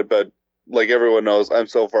sure I read it, but like everyone knows, I'm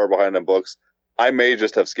so far behind on books. I may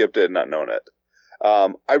just have skipped it and not known it.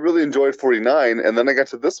 I really enjoyed 49, and then I got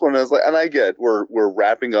to this one, and I was like, and I get we're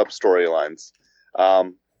wrapping up storylines.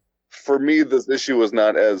 For me, this issue was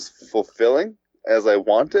not as fulfilling as I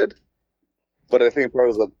wanted, but I think part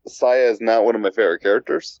of that Saya is not one of my favorite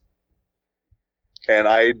characters. And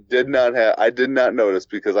I did not notice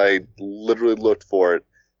because I literally looked for it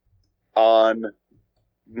on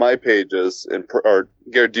my pages. Or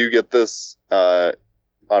Garrett, do you get this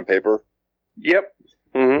on paper? Yep.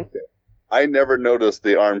 Mm-hmm. Okay. I never noticed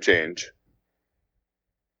the arm change.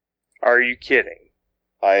 Are you kidding?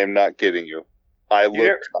 I am not kidding you. I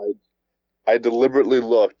deliberately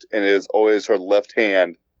looked, and it is always her left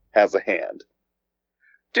hand has a hand.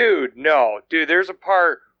 Dude, no. Dude, there's a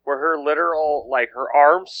part where her literal, like, her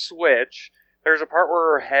arms switch. There's a part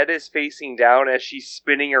where her head is facing down as she's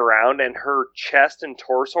spinning around, and her chest and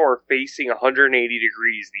torso are facing 180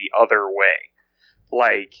 degrees the other way.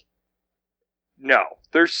 Like, no.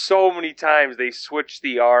 There's so many times they switch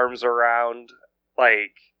the arms around.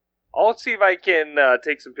 Like, I'll see if I can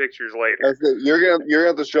take some pictures later. You're gonna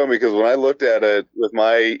have to show me, because when I looked at it with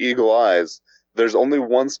my eagle eyes, there's only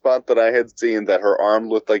one spot that I had seen that her arm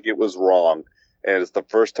looked like it was wrong. And it's the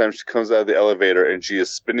first time she comes out of the elevator and she is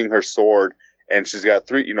spinning her sword, and she's got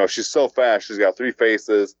three, she's so fast, she's got three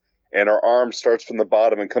faces, and her arm starts from the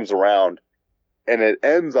bottom and comes around, and it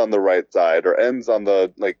ends on the right side, or ends on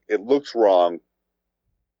the, like, it looks wrong,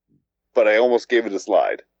 but I almost gave it a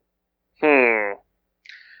slide. So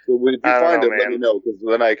if you find it, let me know, because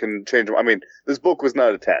then I can change them. I mean, this book was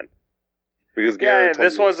not a 10. Because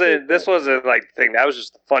this wasn't like the thing. That was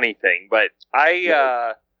just the funny thing. But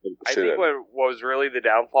I think what was really the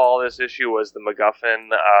downfall of this issue was the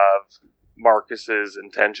MacGuffin of Marcus's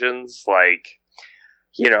intentions. Like,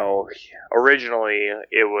 originally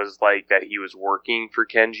it was like that he was working for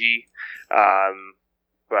Kenji,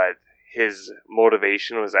 but his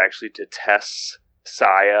motivation was actually to test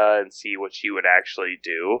Saya and see what she would actually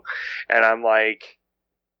do. And I'm like,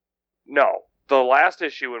 no. The last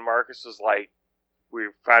issue when Marcus was like, we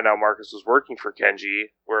found out Marcus was working for Kenji,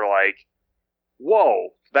 we're like, whoa,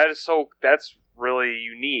 that's really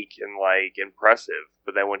unique and, like, impressive.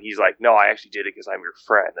 But then when he's like, no, I actually did it because I'm your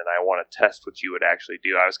friend and I want to test what you would actually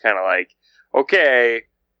do, I was kind of like, okay,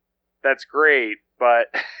 that's great, but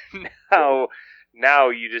now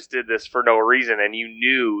you just did this for no reason, and you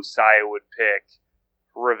knew Saya would pick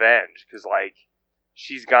revenge because, like,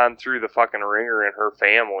 she's gone through the fucking ringer in her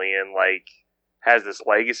family and, like, has this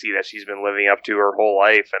legacy that she's been living up to her whole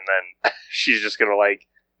life, and then she's just gonna, like,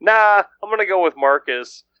 nah, I'm gonna go with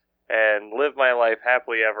Marcus and live my life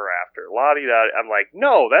happily ever after. La-di-da. I'm like,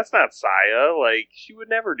 no, that's not Saya. Like, she would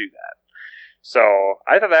never do that. So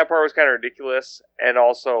I thought that part was kind of ridiculous, and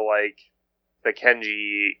also, like, the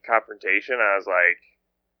Kenji confrontation, I was like,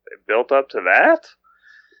 it built up to that?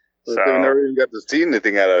 So we never even got to see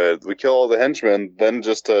anything out of it. We kill all the henchmen, then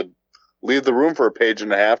just to leave the room for a page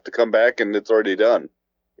and a half to come back, and it's already done.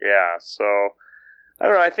 Yeah, so I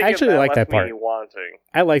don't know. I think I actually like that part. Wanting.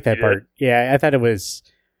 I like that part. Yeah, I thought it was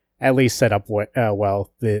at least set up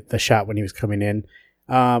well. The shot when he was coming in.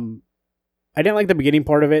 I didn't like the beginning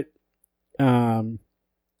part of it. Not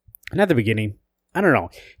the beginning. I don't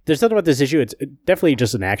know. There's something about this issue. It's definitely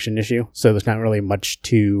just an action issue, so there's not really much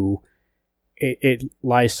to. It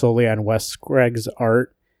lies solely on Wes Craig's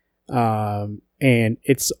art, and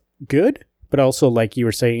it's good, but also, like you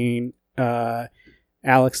were saying,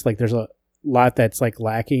 Alex, like, there's a lot that's, like,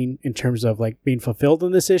 lacking in terms of, like, being fulfilled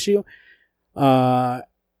in this issue. But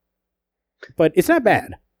it's not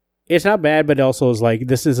bad. It's not bad, but also is like,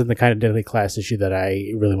 this isn't the kind of Deadly Class issue that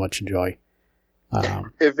I really much enjoy.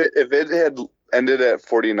 If it had ended at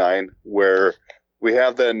 49, where we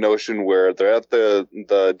have that notion where they're at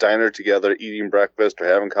the diner together eating breakfast or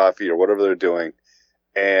having coffee or whatever they're doing,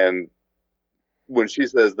 and when she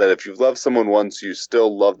says that if you've loved someone once, you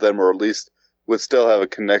still love them, or at least would still have a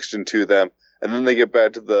connection to them, and then they get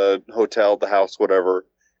back to the hotel, the house, whatever,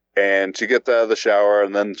 and she gets out of the shower,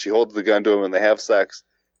 and then she holds the gun to him, and they have sex.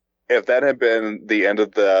 If that had been the end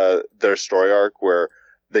of their story arc, where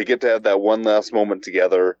they get to have that one last moment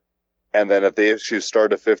together, and then if the issues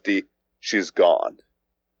start at 50, she's gone.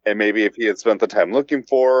 And maybe if he had spent the time looking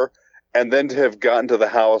for her, and then to have gotten to the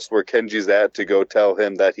house where Kenji's at to go tell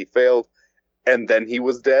him that he failed, and then he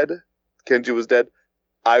was dead, Kenji was dead,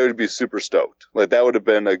 I would be super stoked. Like, that would have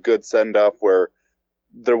been a good send-off where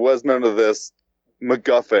there was none of this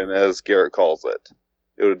MacGuffin, as Garrett calls it.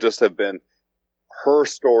 It would just have been her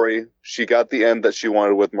story. She got the end that she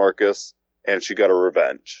wanted with Marcus, and she got her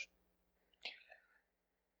revenge.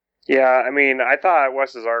 Yeah, I mean, I thought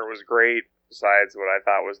Wes's art was great, besides what I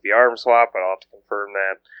thought was the arm swap, but I'll have to confirm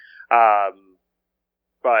that.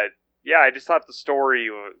 But, yeah, I just thought the story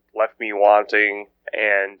left me wanting,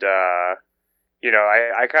 and, you know,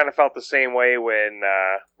 I kind of felt the same way when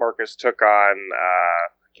Marcus took on, I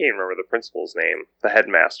can't remember the principal's name, the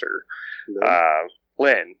headmaster,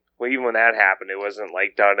 Lynn. Well, even when that happened, it wasn't,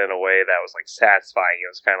 like, done in a way that was, like, satisfying.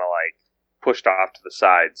 It was kind of, like, pushed off to the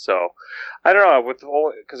side. So, I don't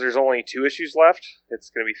know, because there's only 2 issues left.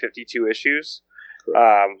 It's going to be 52 issues.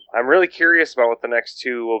 I'm really curious about what the next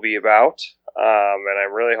 2 will be about, and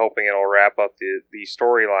I'm really hoping it'll wrap up the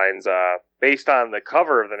storylines. Based on the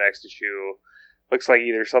cover of the next issue, looks like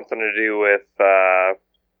either something to do with, God,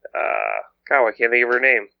 I can't think of her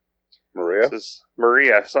name. Maria? This is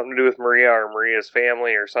Maria. Something to do with Maria or Maria's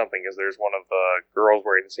family or something, because there's one of the girls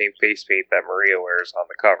wearing the same face paint that Maria wears on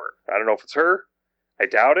the cover. I don't know if it's her. I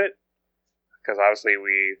doubt it, because obviously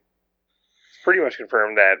it's pretty much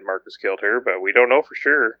confirmed that Marcus killed her, but we don't know for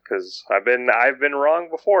sure, because I've been wrong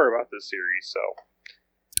before about this series, so.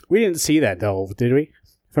 We didn't see that, though, did we?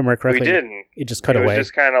 If I remember correctly. We didn't. It just cut away. It was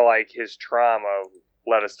just kind of like his trauma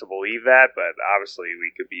led us to believe that, but obviously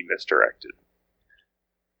we could be misdirected.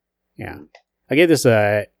 Yeah. I gave this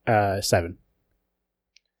a 7.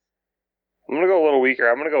 I'm going to go a little weaker.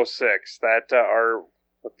 I'm going to go 6. That art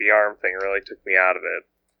with the arm thing really took me out of it.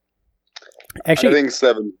 Actually, I think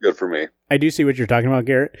 7 is good for me. I do see what you're talking about,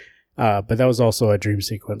 Garrett, but that was also a dream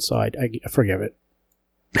sequence, so I forgive it.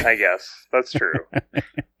 I guess. That's true.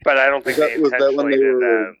 But I don't think they Was that when intentionally they did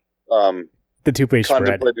were that. The 2-page spread.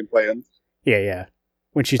 contemplating plans? Yeah.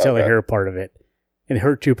 When she's telling her part of it. And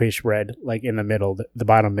her 2-page spread, like in the middle, the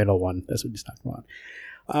bottom middle one. That's what he's talking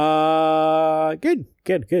about. Good.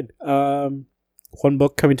 One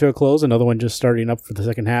book coming to a close, another one just starting up for the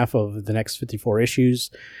second half of the next 54 issues.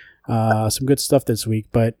 Some good stuff this week,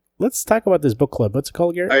 but let's talk about this book club. What's it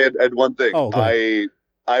called, Garrett? I had one thing. Oh, go ahead.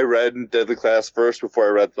 I read Deadly Class first before I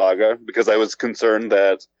read Saga, because I was concerned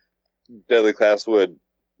that Deadly Class would,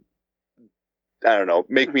 I don't know,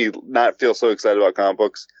 make me not feel so excited about comic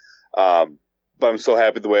books. But I'm so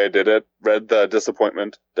happy the way I did it. Read the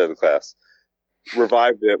Disappointment, Deadly Class.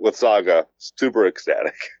 Revived it with Saga. Super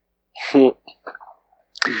ecstatic.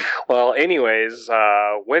 Well, anyways,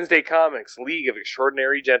 Wednesday Comics, League of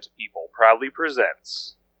Extraordinary Gentlepeople proudly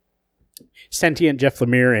presents Sentient Jeff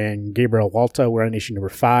Lemire and Gabriel Walta. We're on issue number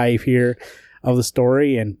 5 here of the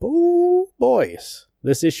story. And, oh, boys,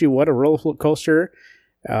 this issue, what a roller coaster.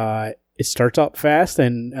 It starts out fast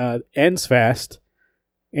and ends fast.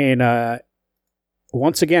 And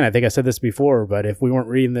once again, I think I said this before, but if we weren't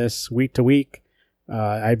reading this week to week,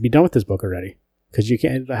 I'd be done with this book already. Because you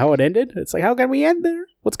can't, how it ended, it's like, how can we end there?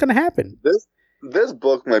 What's going to happen? This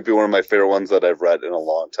book might be one of my favorite ones that I've read in a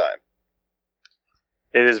long time.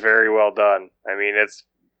 It is very well done. I mean, it's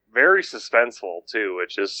very suspenseful, too,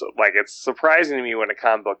 which is, like, it's surprising to me when a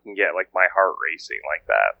comic book can get, like, my heart racing like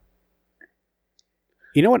that.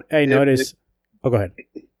 You know what I noticed? Oh, go ahead.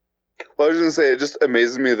 Well, I was going to say, it just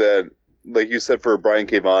amazes me that, like you said for Brian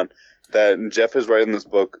K. Vaughan, that Jeff is writing this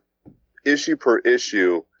book issue per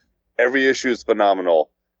issue. Every issue is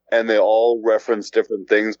phenomenal, and they all reference different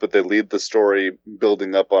things, but they lead the story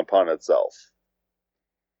building up upon itself.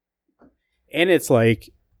 And it's like,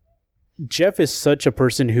 Jeff is such a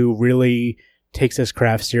person who really takes his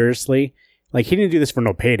craft seriously. Like, he didn't do this for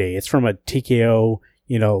no payday. It's from a TKO,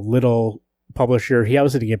 little publisher. He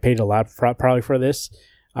obviously didn't get paid a lot probably for this.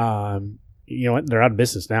 You know what? They're out of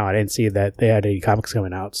business now. I didn't see that they had any comics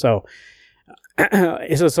coming out. So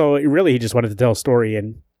really, he just wanted to tell a story,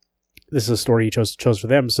 and this is a story he chose for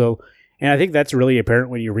them. So, and I think that's really apparent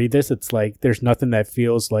when you read this. It's like there's nothing that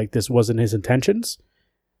feels like this wasn't his intentions.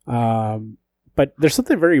 But there's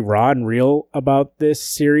something very raw and real about this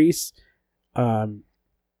series that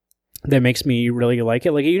makes me really like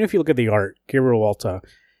it. Like, even if you look at the art, Gabriel Walta,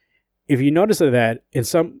 if you notice that in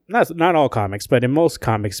some, not all comics, but in most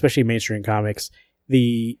comics, especially mainstream comics,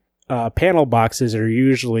 the panel boxes are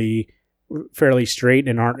usually fairly straight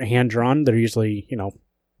and aren't hand-drawn. They're usually,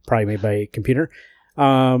 probably made by a computer.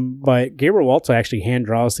 But Gabriel Walta actually hand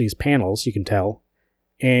draws these panels, you can tell.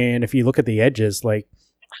 And if you look at the edges, like,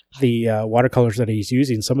 the watercolors that he's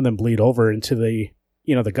using, some of them bleed over into the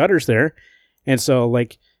the gutters there, and so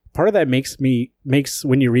like part of that makes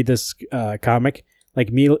when you read this comic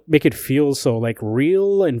make it feel so like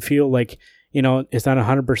real and feel like it's not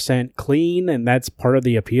 100% clean, and that's part of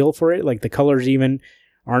the appeal for it. Like the colors even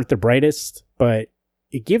aren't the brightest, but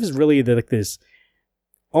it gives really this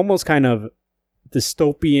almost kind of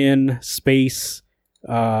dystopian space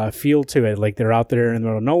feel to it. Like they're out there in the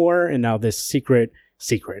middle of nowhere, and now this secret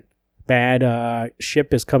bad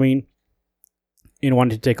ship is coming and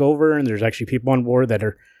wanting to take over, and there's actually people on board that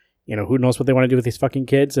are who knows what they want to do with these fucking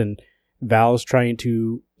kids, and Val's trying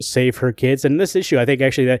to save her kids. And in this issue, I think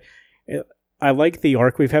actually that I like the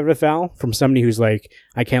arc we've had with Val, from somebody who's like,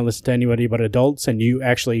 I can't listen to anybody but adults, and you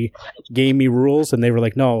actually gave me rules, and they were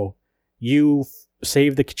like, no, you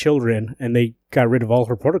save the children, and they got rid of all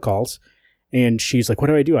her protocols. And she's like, what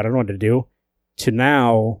do? I don't know what to do. To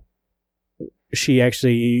now, she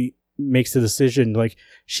actually makes the decision, like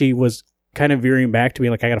she was kind of veering back to be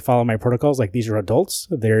like, I got to follow my protocols. Like, these are adults.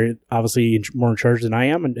 They're obviously more in charge than I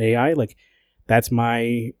am, and AI. Like, that's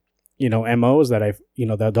my, MO is that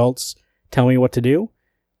the adults tell me what to do.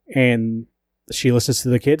 And she listens to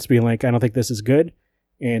the kids being like, I don't think this is good.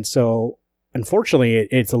 And so, unfortunately,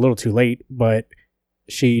 it's a little too late, but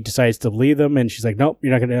she decides to believe them, and she's like, nope,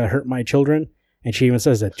 you're not going to hurt my children. And she even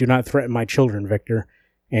says that, do not threaten my children, Victor.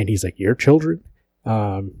 And he's like, your children?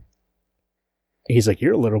 He's like,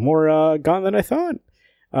 you're a little more gone than I thought.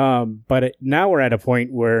 But now we're at a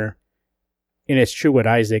point where, and it's true what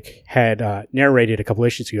Isaac had narrated a couple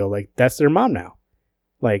issues ago, like, that's their mom now.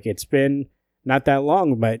 Like, it's been not that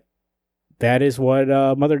long, but that is what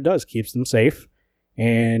Mother does, keeps them safe.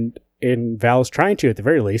 And Val is trying to, at the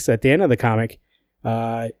very least. At the end of the comic,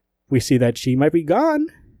 we see that she might be gone,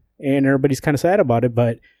 and everybody's kind of sad about it,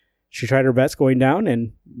 but she tried her best going down,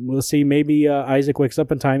 and we'll see, maybe Isaac wakes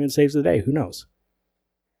up in time and saves the day. Who knows?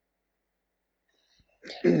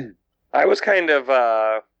 I was kind of,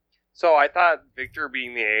 so I thought Victor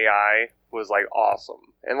being the AI was, like, awesome.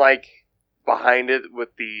 And, like, behind it with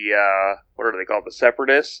the, what are they called, the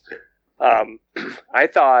Separatists, I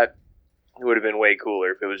thought it would have been way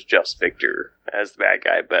cooler if it was just Victor as the bad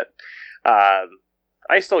guy, but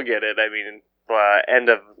I still get it. I mean, the end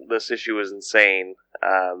of this issue was insane.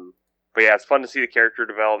 But yeah, it's fun to see the character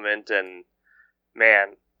development, and man,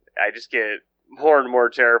 I just get more and more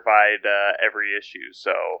terrified every issue,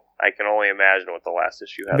 so I can only imagine what the last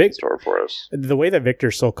issue has in store for us. The way that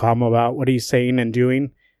Victor's so calm about what he's saying and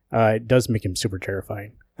doing, it does make him super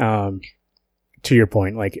terrifying. To your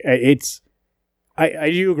point, like, I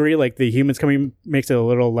do agree, like, the humans coming makes it a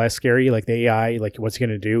little less scary, like the AI, like, what's he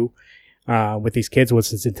going to do with these kids, what's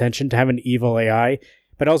his intention to have an evil AI,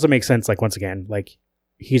 but it also makes sense, like, once again, like,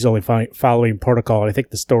 he's only following protocol. I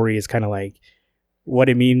think the story is kind of like what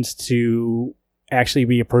it means to actually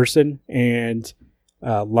be a person and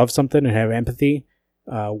love something and have empathy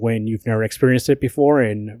when you've never experienced it before,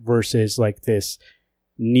 and versus like this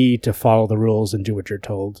need to follow the rules and do what you're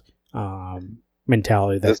told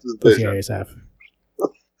mentality that the CIAs have.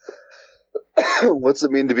 What's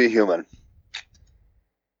it mean to be human?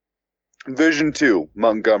 Vision 2,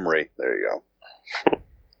 Montgomery. There you go.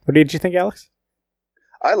 What did you think, Alex?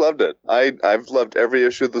 I loved it. I've loved every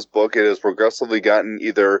issue of this book. It has progressively gotten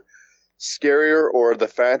either scarier, or the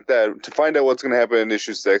fact that to find out what's going to happen in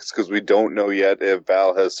issue 6, because we don't know yet if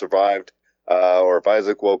Val has survived or if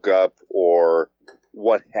Isaac woke up or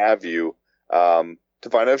what have you, to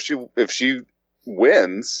find out if she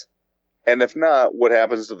wins, and if not, what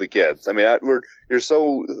happens to the kids. I mean, you're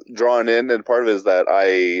so drawn in, and part of it is that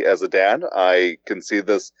as a dad, I can see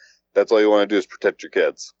this. That's all you want to do is protect your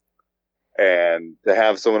kids. And to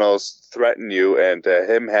have someone else threaten you, and to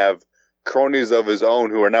him have cronies of his own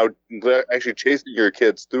who are now actually chasing your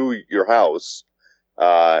kids through your house,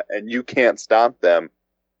 and you can't stop them,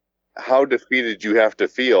 how defeated you have to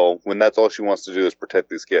feel when that's all she wants to do is protect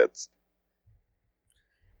these kids.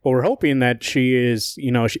 Well, we're hoping that she is,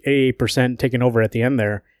 88% taken over at the end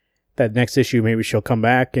there. That next issue, maybe she'll come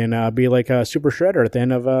back and be like a Super Shredder at the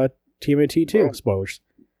end of TMNT 2, spoilers.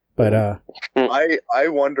 But I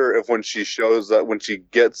wonder if when she shows up, when she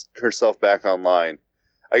gets herself back online,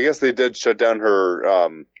 I guess they did shut down her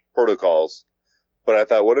protocols, but I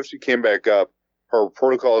thought, what if she came back up, her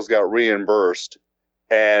protocols got reimbursed,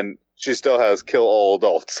 and she still has kill all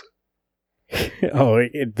adults? Oh,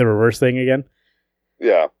 the reverse thing again?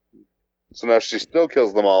 Yeah. So now she still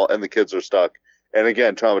kills them all, and the kids are stuck, and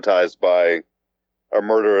again, traumatized by a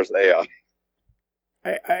murderous AI.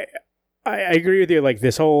 I agree with you. Like,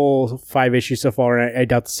 this whole 5 issues so far, I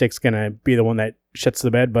doubt the 6th going to be the one that shuts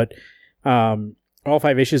the bed, but All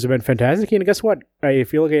 5 issues have been fantastic. And guess what? I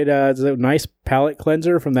feel like it's a nice palate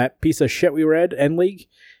cleanser from that piece of shit we read, End League.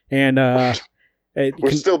 And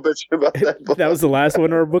we're still bitching about that book. That was the last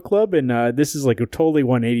one in our book club. And this is like a totally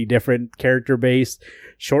 180 different, character-based,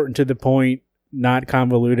 short and to the point, not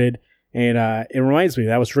convoluted. And it reminds me,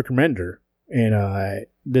 that was Rick Remender. And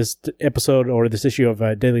this episode, or this issue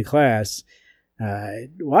of Daily Class,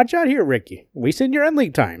 watch out here, Ricky. We send your End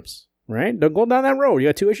League times, right? Don't go down that road. You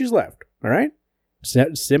got 2 issues left, all right?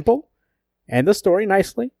 Simple. End the story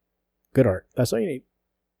nicely. Good art. That's all you need.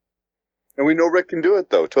 And we know Rick can do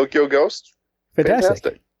it, though. Tokyo Ghost?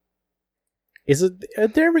 Fantastic. Is it? Are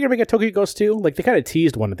they ever going to make a Tokyo Ghost 2? Like, they kind of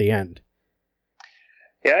teased one at the end.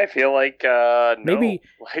 Yeah, I feel like,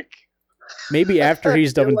 Maybe after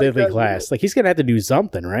he's done with Daily Class. Like, he's going to have to do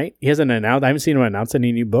something, right? He hasn't announced. I haven't seen him announce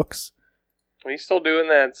any new books. He's still doing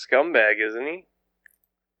that Scumbag, isn't he?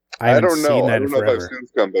 I don't know. I don't know if I've seen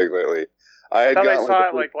Scumbag lately. I saw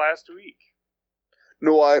it like last week.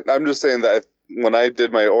 No, I'm just saying that when I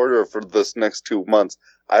did my order for this next 2 months,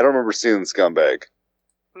 I don't remember seeing Scumbag.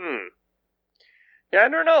 Yeah, I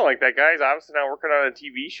don't know. Like, that guy's obviously not working on a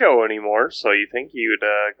TV show anymore, so you think he would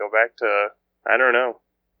go back to, I don't know.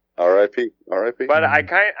 R.I.P. But I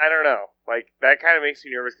don't know. Like, that kind of makes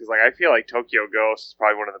me nervous because, like, I feel like Tokyo Ghost is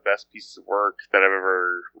probably one of the best pieces of work that I've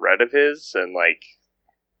ever read of his, and, like,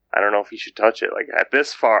 I don't know if he should touch it. Like, at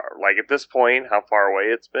this point, how far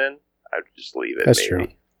away it's been, I would just leave it. That's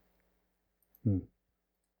maybe. True.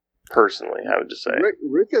 Personally, I would just say.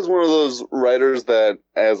 Rick is one of those writers that,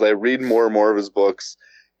 as I read more and more of his books,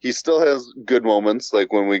 he still has good moments,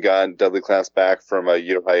 like when we got Deadly Class back from a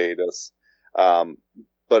year hiatus.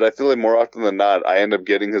 But I feel like more often than not, I end up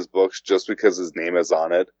getting his books just because his name is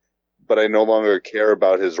on it. But I no longer care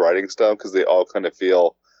about his writing style because they all kind of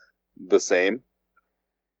feel the same.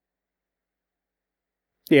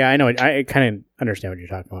 Yeah, I know. I kind of understand what you're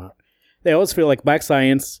talking about. They always feel like Black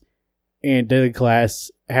Science and Daily Class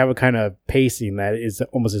have a kind of pacing that is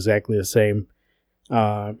almost exactly the same.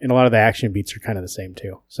 And a lot of the action beats are kind of the same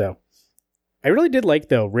too. So I really did like,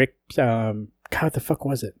 though, Rick. God, what the fuck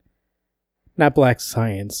was it? Not Black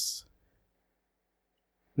Science.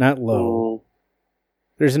 Not Low.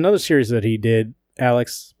 There's another series that he did,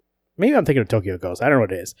 Alex. Maybe I'm thinking of Tokyo Ghost. I don't know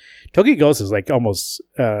what it is. Tokyo Ghost is like almost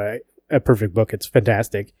a perfect book. It's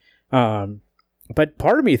fantastic. But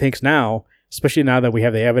part of me thinks now, especially now that we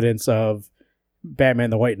have the evidence of Batman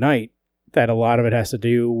the White Knight, that a lot of it has to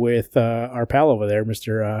do with our pal over there,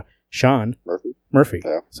 Mr. Sean Murphy.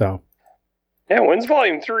 Yeah. So. Yeah, when's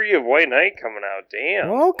Volume 3 of White Knight coming out? Damn.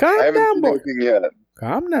 Oh, calm down, boy. Yet.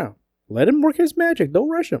 Calm down. Let him work his magic. Don't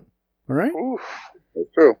rush him. All right? Oof.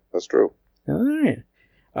 That's true. All right.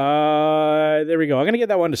 There we go. I'm gonna get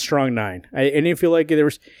that one to strong 9. I didn't feel like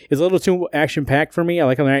it's a little too action packed for me. I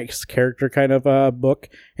like a nice character kind of book,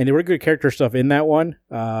 and there were good character stuff in that one.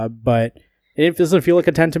 But it doesn't feel like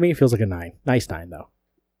a 10 to me. It feels like a 9. Nice 9 though.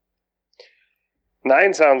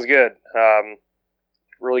 9 sounds good.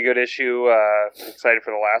 Really good issue. Excited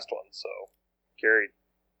for the last one. So, Gary.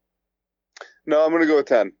 No, I'm gonna go with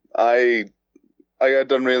 10. I got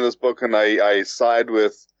done reading this book, and I side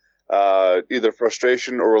with either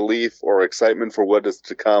frustration or relief or excitement for what is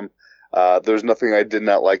to come. There's nothing I did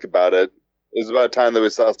not like about it. It was about time that we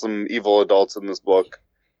saw some evil adults in this book.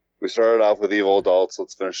 We started off with evil adults.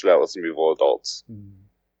 Let's finish it out with some evil adults.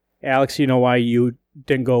 Alex, you know why you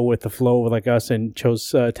didn't go with the flow like us and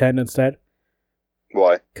chose 10 instead?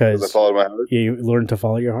 Why? Because I followed my heart? You learned to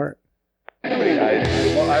follow your heart. Wait, I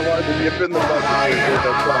wanted to dip in the bucket and hear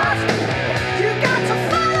that You got to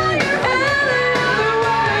follow your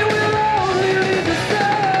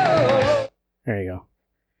heart. There you go.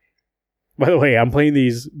 By the way, I'm playing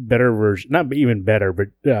these better versions. Not even better, but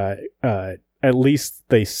at least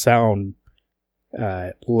they sound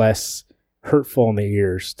less hurtful in the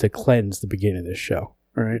ears to cleanse the beginning of this show.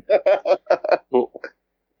 All right?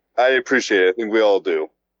 I appreciate it. I think we all do.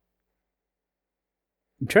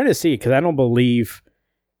 I'm trying to see, because I don't believe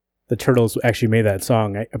the Turtles actually made that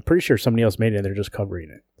song. I'm pretty sure somebody else made it and they're just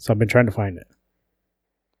covering it. So I've been trying to find it.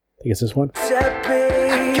 I think it's this one.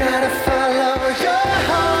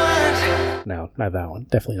 No, not that one.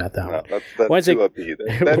 Definitely not that one. That's Wednesday, too upbeat.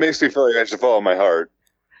 That makes me feel like I should follow my heart.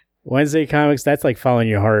 Wednesday Comics, that's like following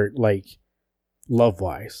your heart, like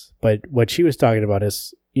love-wise. But what she was talking about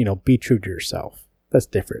is, be true to yourself. That's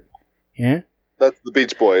different. Yeah? That's the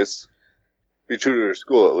Beach Boys. Be true to your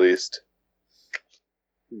school, at least.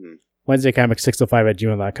 Wednesday Comics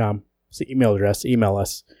 605@gmail.com. It's the email address. Email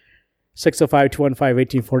us.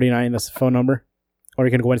 605-215-1849. That's the phone number. Or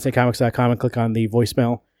you can go to WednesdayComics.com and click on the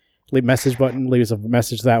voicemail. Leave message button. Leave us a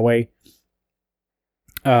message that way.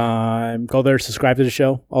 Go there, subscribe to the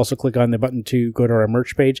show. Also click on the button to go to our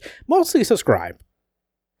merch page. Mostly subscribe.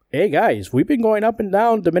 Hey guys, we've been going up and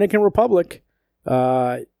down Dominican Republic,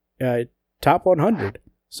 top 100.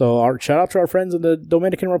 So our shout out to our friends in the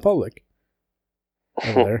Dominican Republic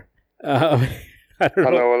over there. I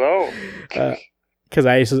don't know. Hello. Because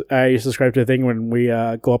I subscribe to a thing when we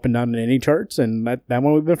go up and down in any charts, and that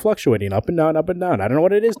one we've been fluctuating up and down, up and down. I don't know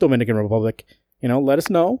what it is, Dominican Republic. Let us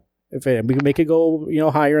know if we can make it go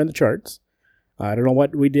higher in the charts. I don't know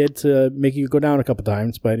what we did to make you go down a couple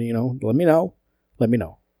times, but let me know. Let me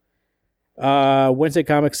know. Wednesday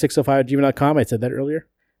Comics 605@gmail.com. I said that earlier.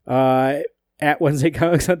 At Wednesday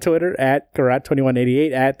Comics on Twitter, at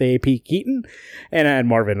Karat2188, at the AP Keaton, and at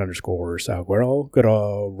Marvin_Salguero. Go to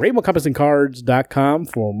RainbowCompassandCards.com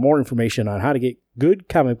for more information on how to get good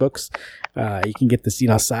comic books. You can get the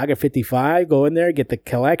Saga 55. Go in there, get the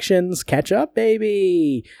collections, catch up,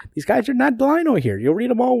 baby. These guys are not Delino here. You'll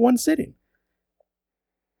read them all in one sitting.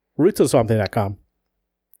 RootsOfSwampThing.com.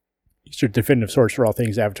 It's your definitive source for all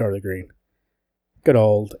things Avatar the Green. Good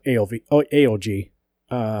old AOG.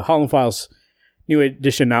 Holland Files. New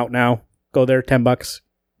edition out now. Go there, $10.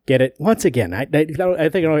 Get it. Once again, I think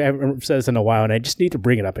I haven't said this in a while, and I just need to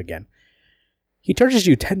bring it up again. He charges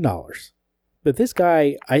you $10. But this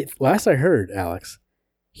guy, last I heard, Alex,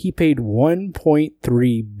 he paid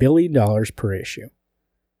 $1.3 billion per issue.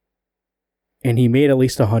 And he made at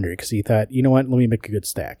least 100 because he thought, you know what, let me make a good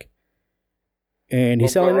stack. And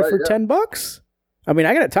he's selling it for $10. I mean,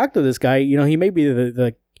 I got to talk to this guy. He may be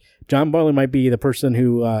the John Boyle might be the person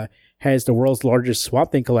who has the world's largest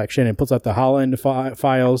Swamp Thing collection and puts out the Holland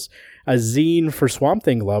Files, a zine for Swamp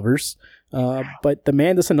Thing lovers. But the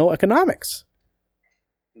man doesn't know economics.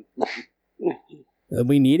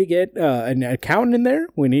 We need to get an accountant in there.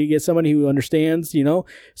 We need to get somebody who understands,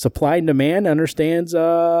 supply and demand, understands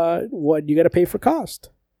what you got to pay for cost.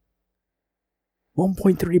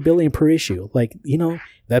 $1.3 billion per issue.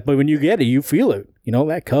 But when you get it, you feel it.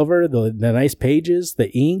 That cover, the nice pages, the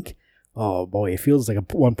ink. Oh boy, it feels like a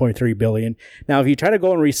 $1.3 billion. Now, if you try to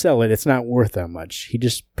go and resell it, it's not worth that much. He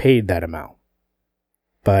just paid that amount.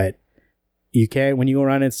 But you can't, when you go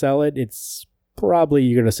around and sell it, it's probably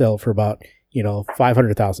you're going to sell it for about,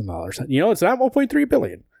 $500,000. It's not $1.3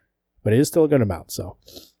 billion, but it is still a good amount. So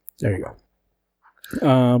there you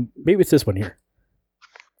go. Maybe it's this one here.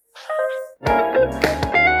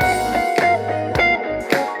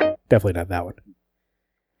 Definitely not that one.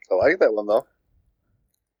 I like that one though.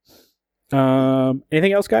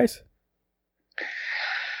 Anything else, guys?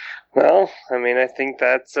 Well, I think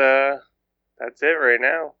that's it right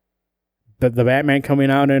now. The Batman coming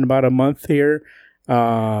out in about a month here.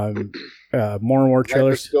 More and more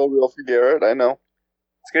trailers. Still real for Garrett, I know.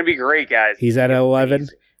 It's gonna be great, guys. He's at 11.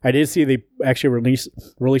 Amazing. I did see they actually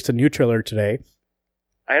released a new trailer today.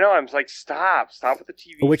 I know. I'm like, stop with the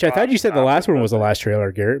TV. Which I thought you said the last one was the last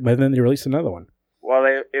trailer, Garrett, but then they released another one. Well,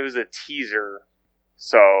 it was a teaser,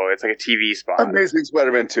 so it's like a TV spot. Amazing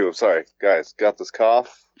Spider-Man 2. Sorry, guys, got this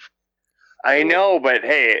cough. I know, but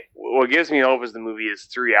hey, what gives me hope is the movie is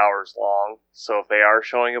 3 hours long. So if they are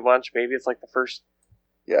showing a bunch, maybe it's like the first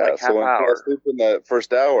so when I fall asleep in that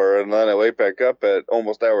first hour, and then I wake back up at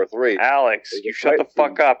almost hour 3. Alex, you shut the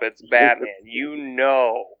fuck up. It's Batman. You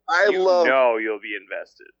know you'll be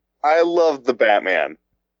invested. I love the Batman,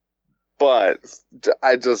 but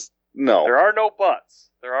I just no. There are no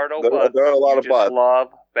buts. There are buts. There are a lot of butts.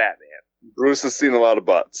 Love Batman. Bruce has seen a lot of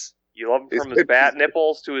butts. You love him from his bat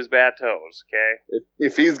nipples to his bat toes. Okay.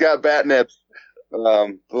 If he's got bat nips,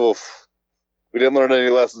 oof. We didn't learn any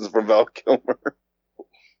lessons from Val Kilmer.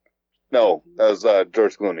 No, that was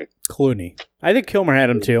George Clooney. I think Kilmer had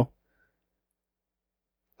him too.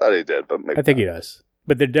 Thought he did, but maybe I think he does.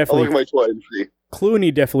 But they're definitely. I'll look at my toy and see.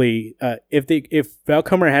 Clooney definitely. If Val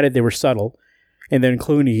Kilmer had it, they were subtle, and then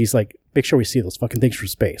Clooney, he's like, make sure we see those fucking things from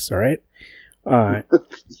space. All right.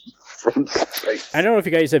 From space. I don't know if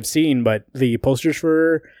you guys have seen, but the posters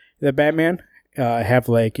for the Batman have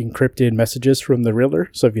like encrypted messages from the Riddler.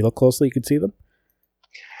 So if you look closely, you can see them.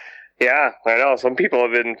 Yeah, I know. Some people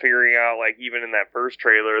have been figuring out, like, even in that first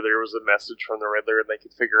trailer, there was a message from the Riddler and they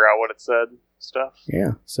could figure out what it said and stuff.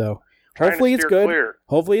 Yeah, so hopefully it's good. Clear.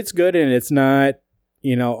 Hopefully it's good and it's not,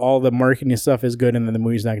 all the marketing stuff is good and then the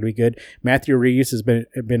movie's not going to be good. Matthew Reeves has been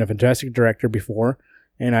a fantastic director before,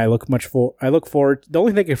 and I look forward. The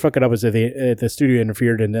only thing that can fuck it up is if the studio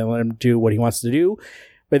interfered and then let him do what he wants to do.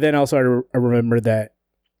 But then also I remember that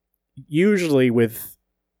usually with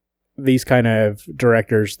these kind of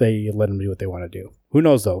directors, they let them do what they want to do. Who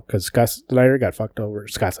knows though? Because Scott Snyder got fucked over.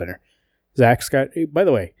 Zack Scott. By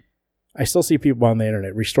the way, I still see people on the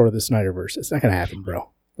internet restore the Snyderverse. It's not gonna happen, bro.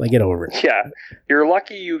 Like, get over it. Yeah, you're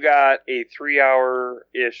lucky you got a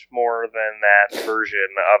 3-hour-ish more than that version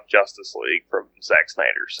of Justice League from Zack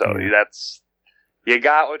Snyder. So that's you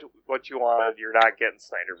got what you wanted. You're not getting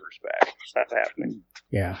Snyderverse back. It's not happening.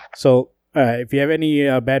 Yeah. So if you have any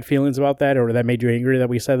bad feelings about that or that made you angry that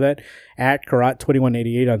we said that, at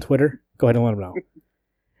Karat2188 on Twitter, go ahead and let them know.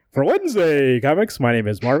 For Wednesday Comics, my name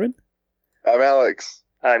is Marvin. I'm Alex.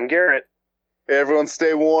 I'm Garrett. Hey, everyone,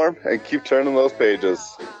 stay warm and keep turning those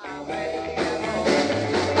pages.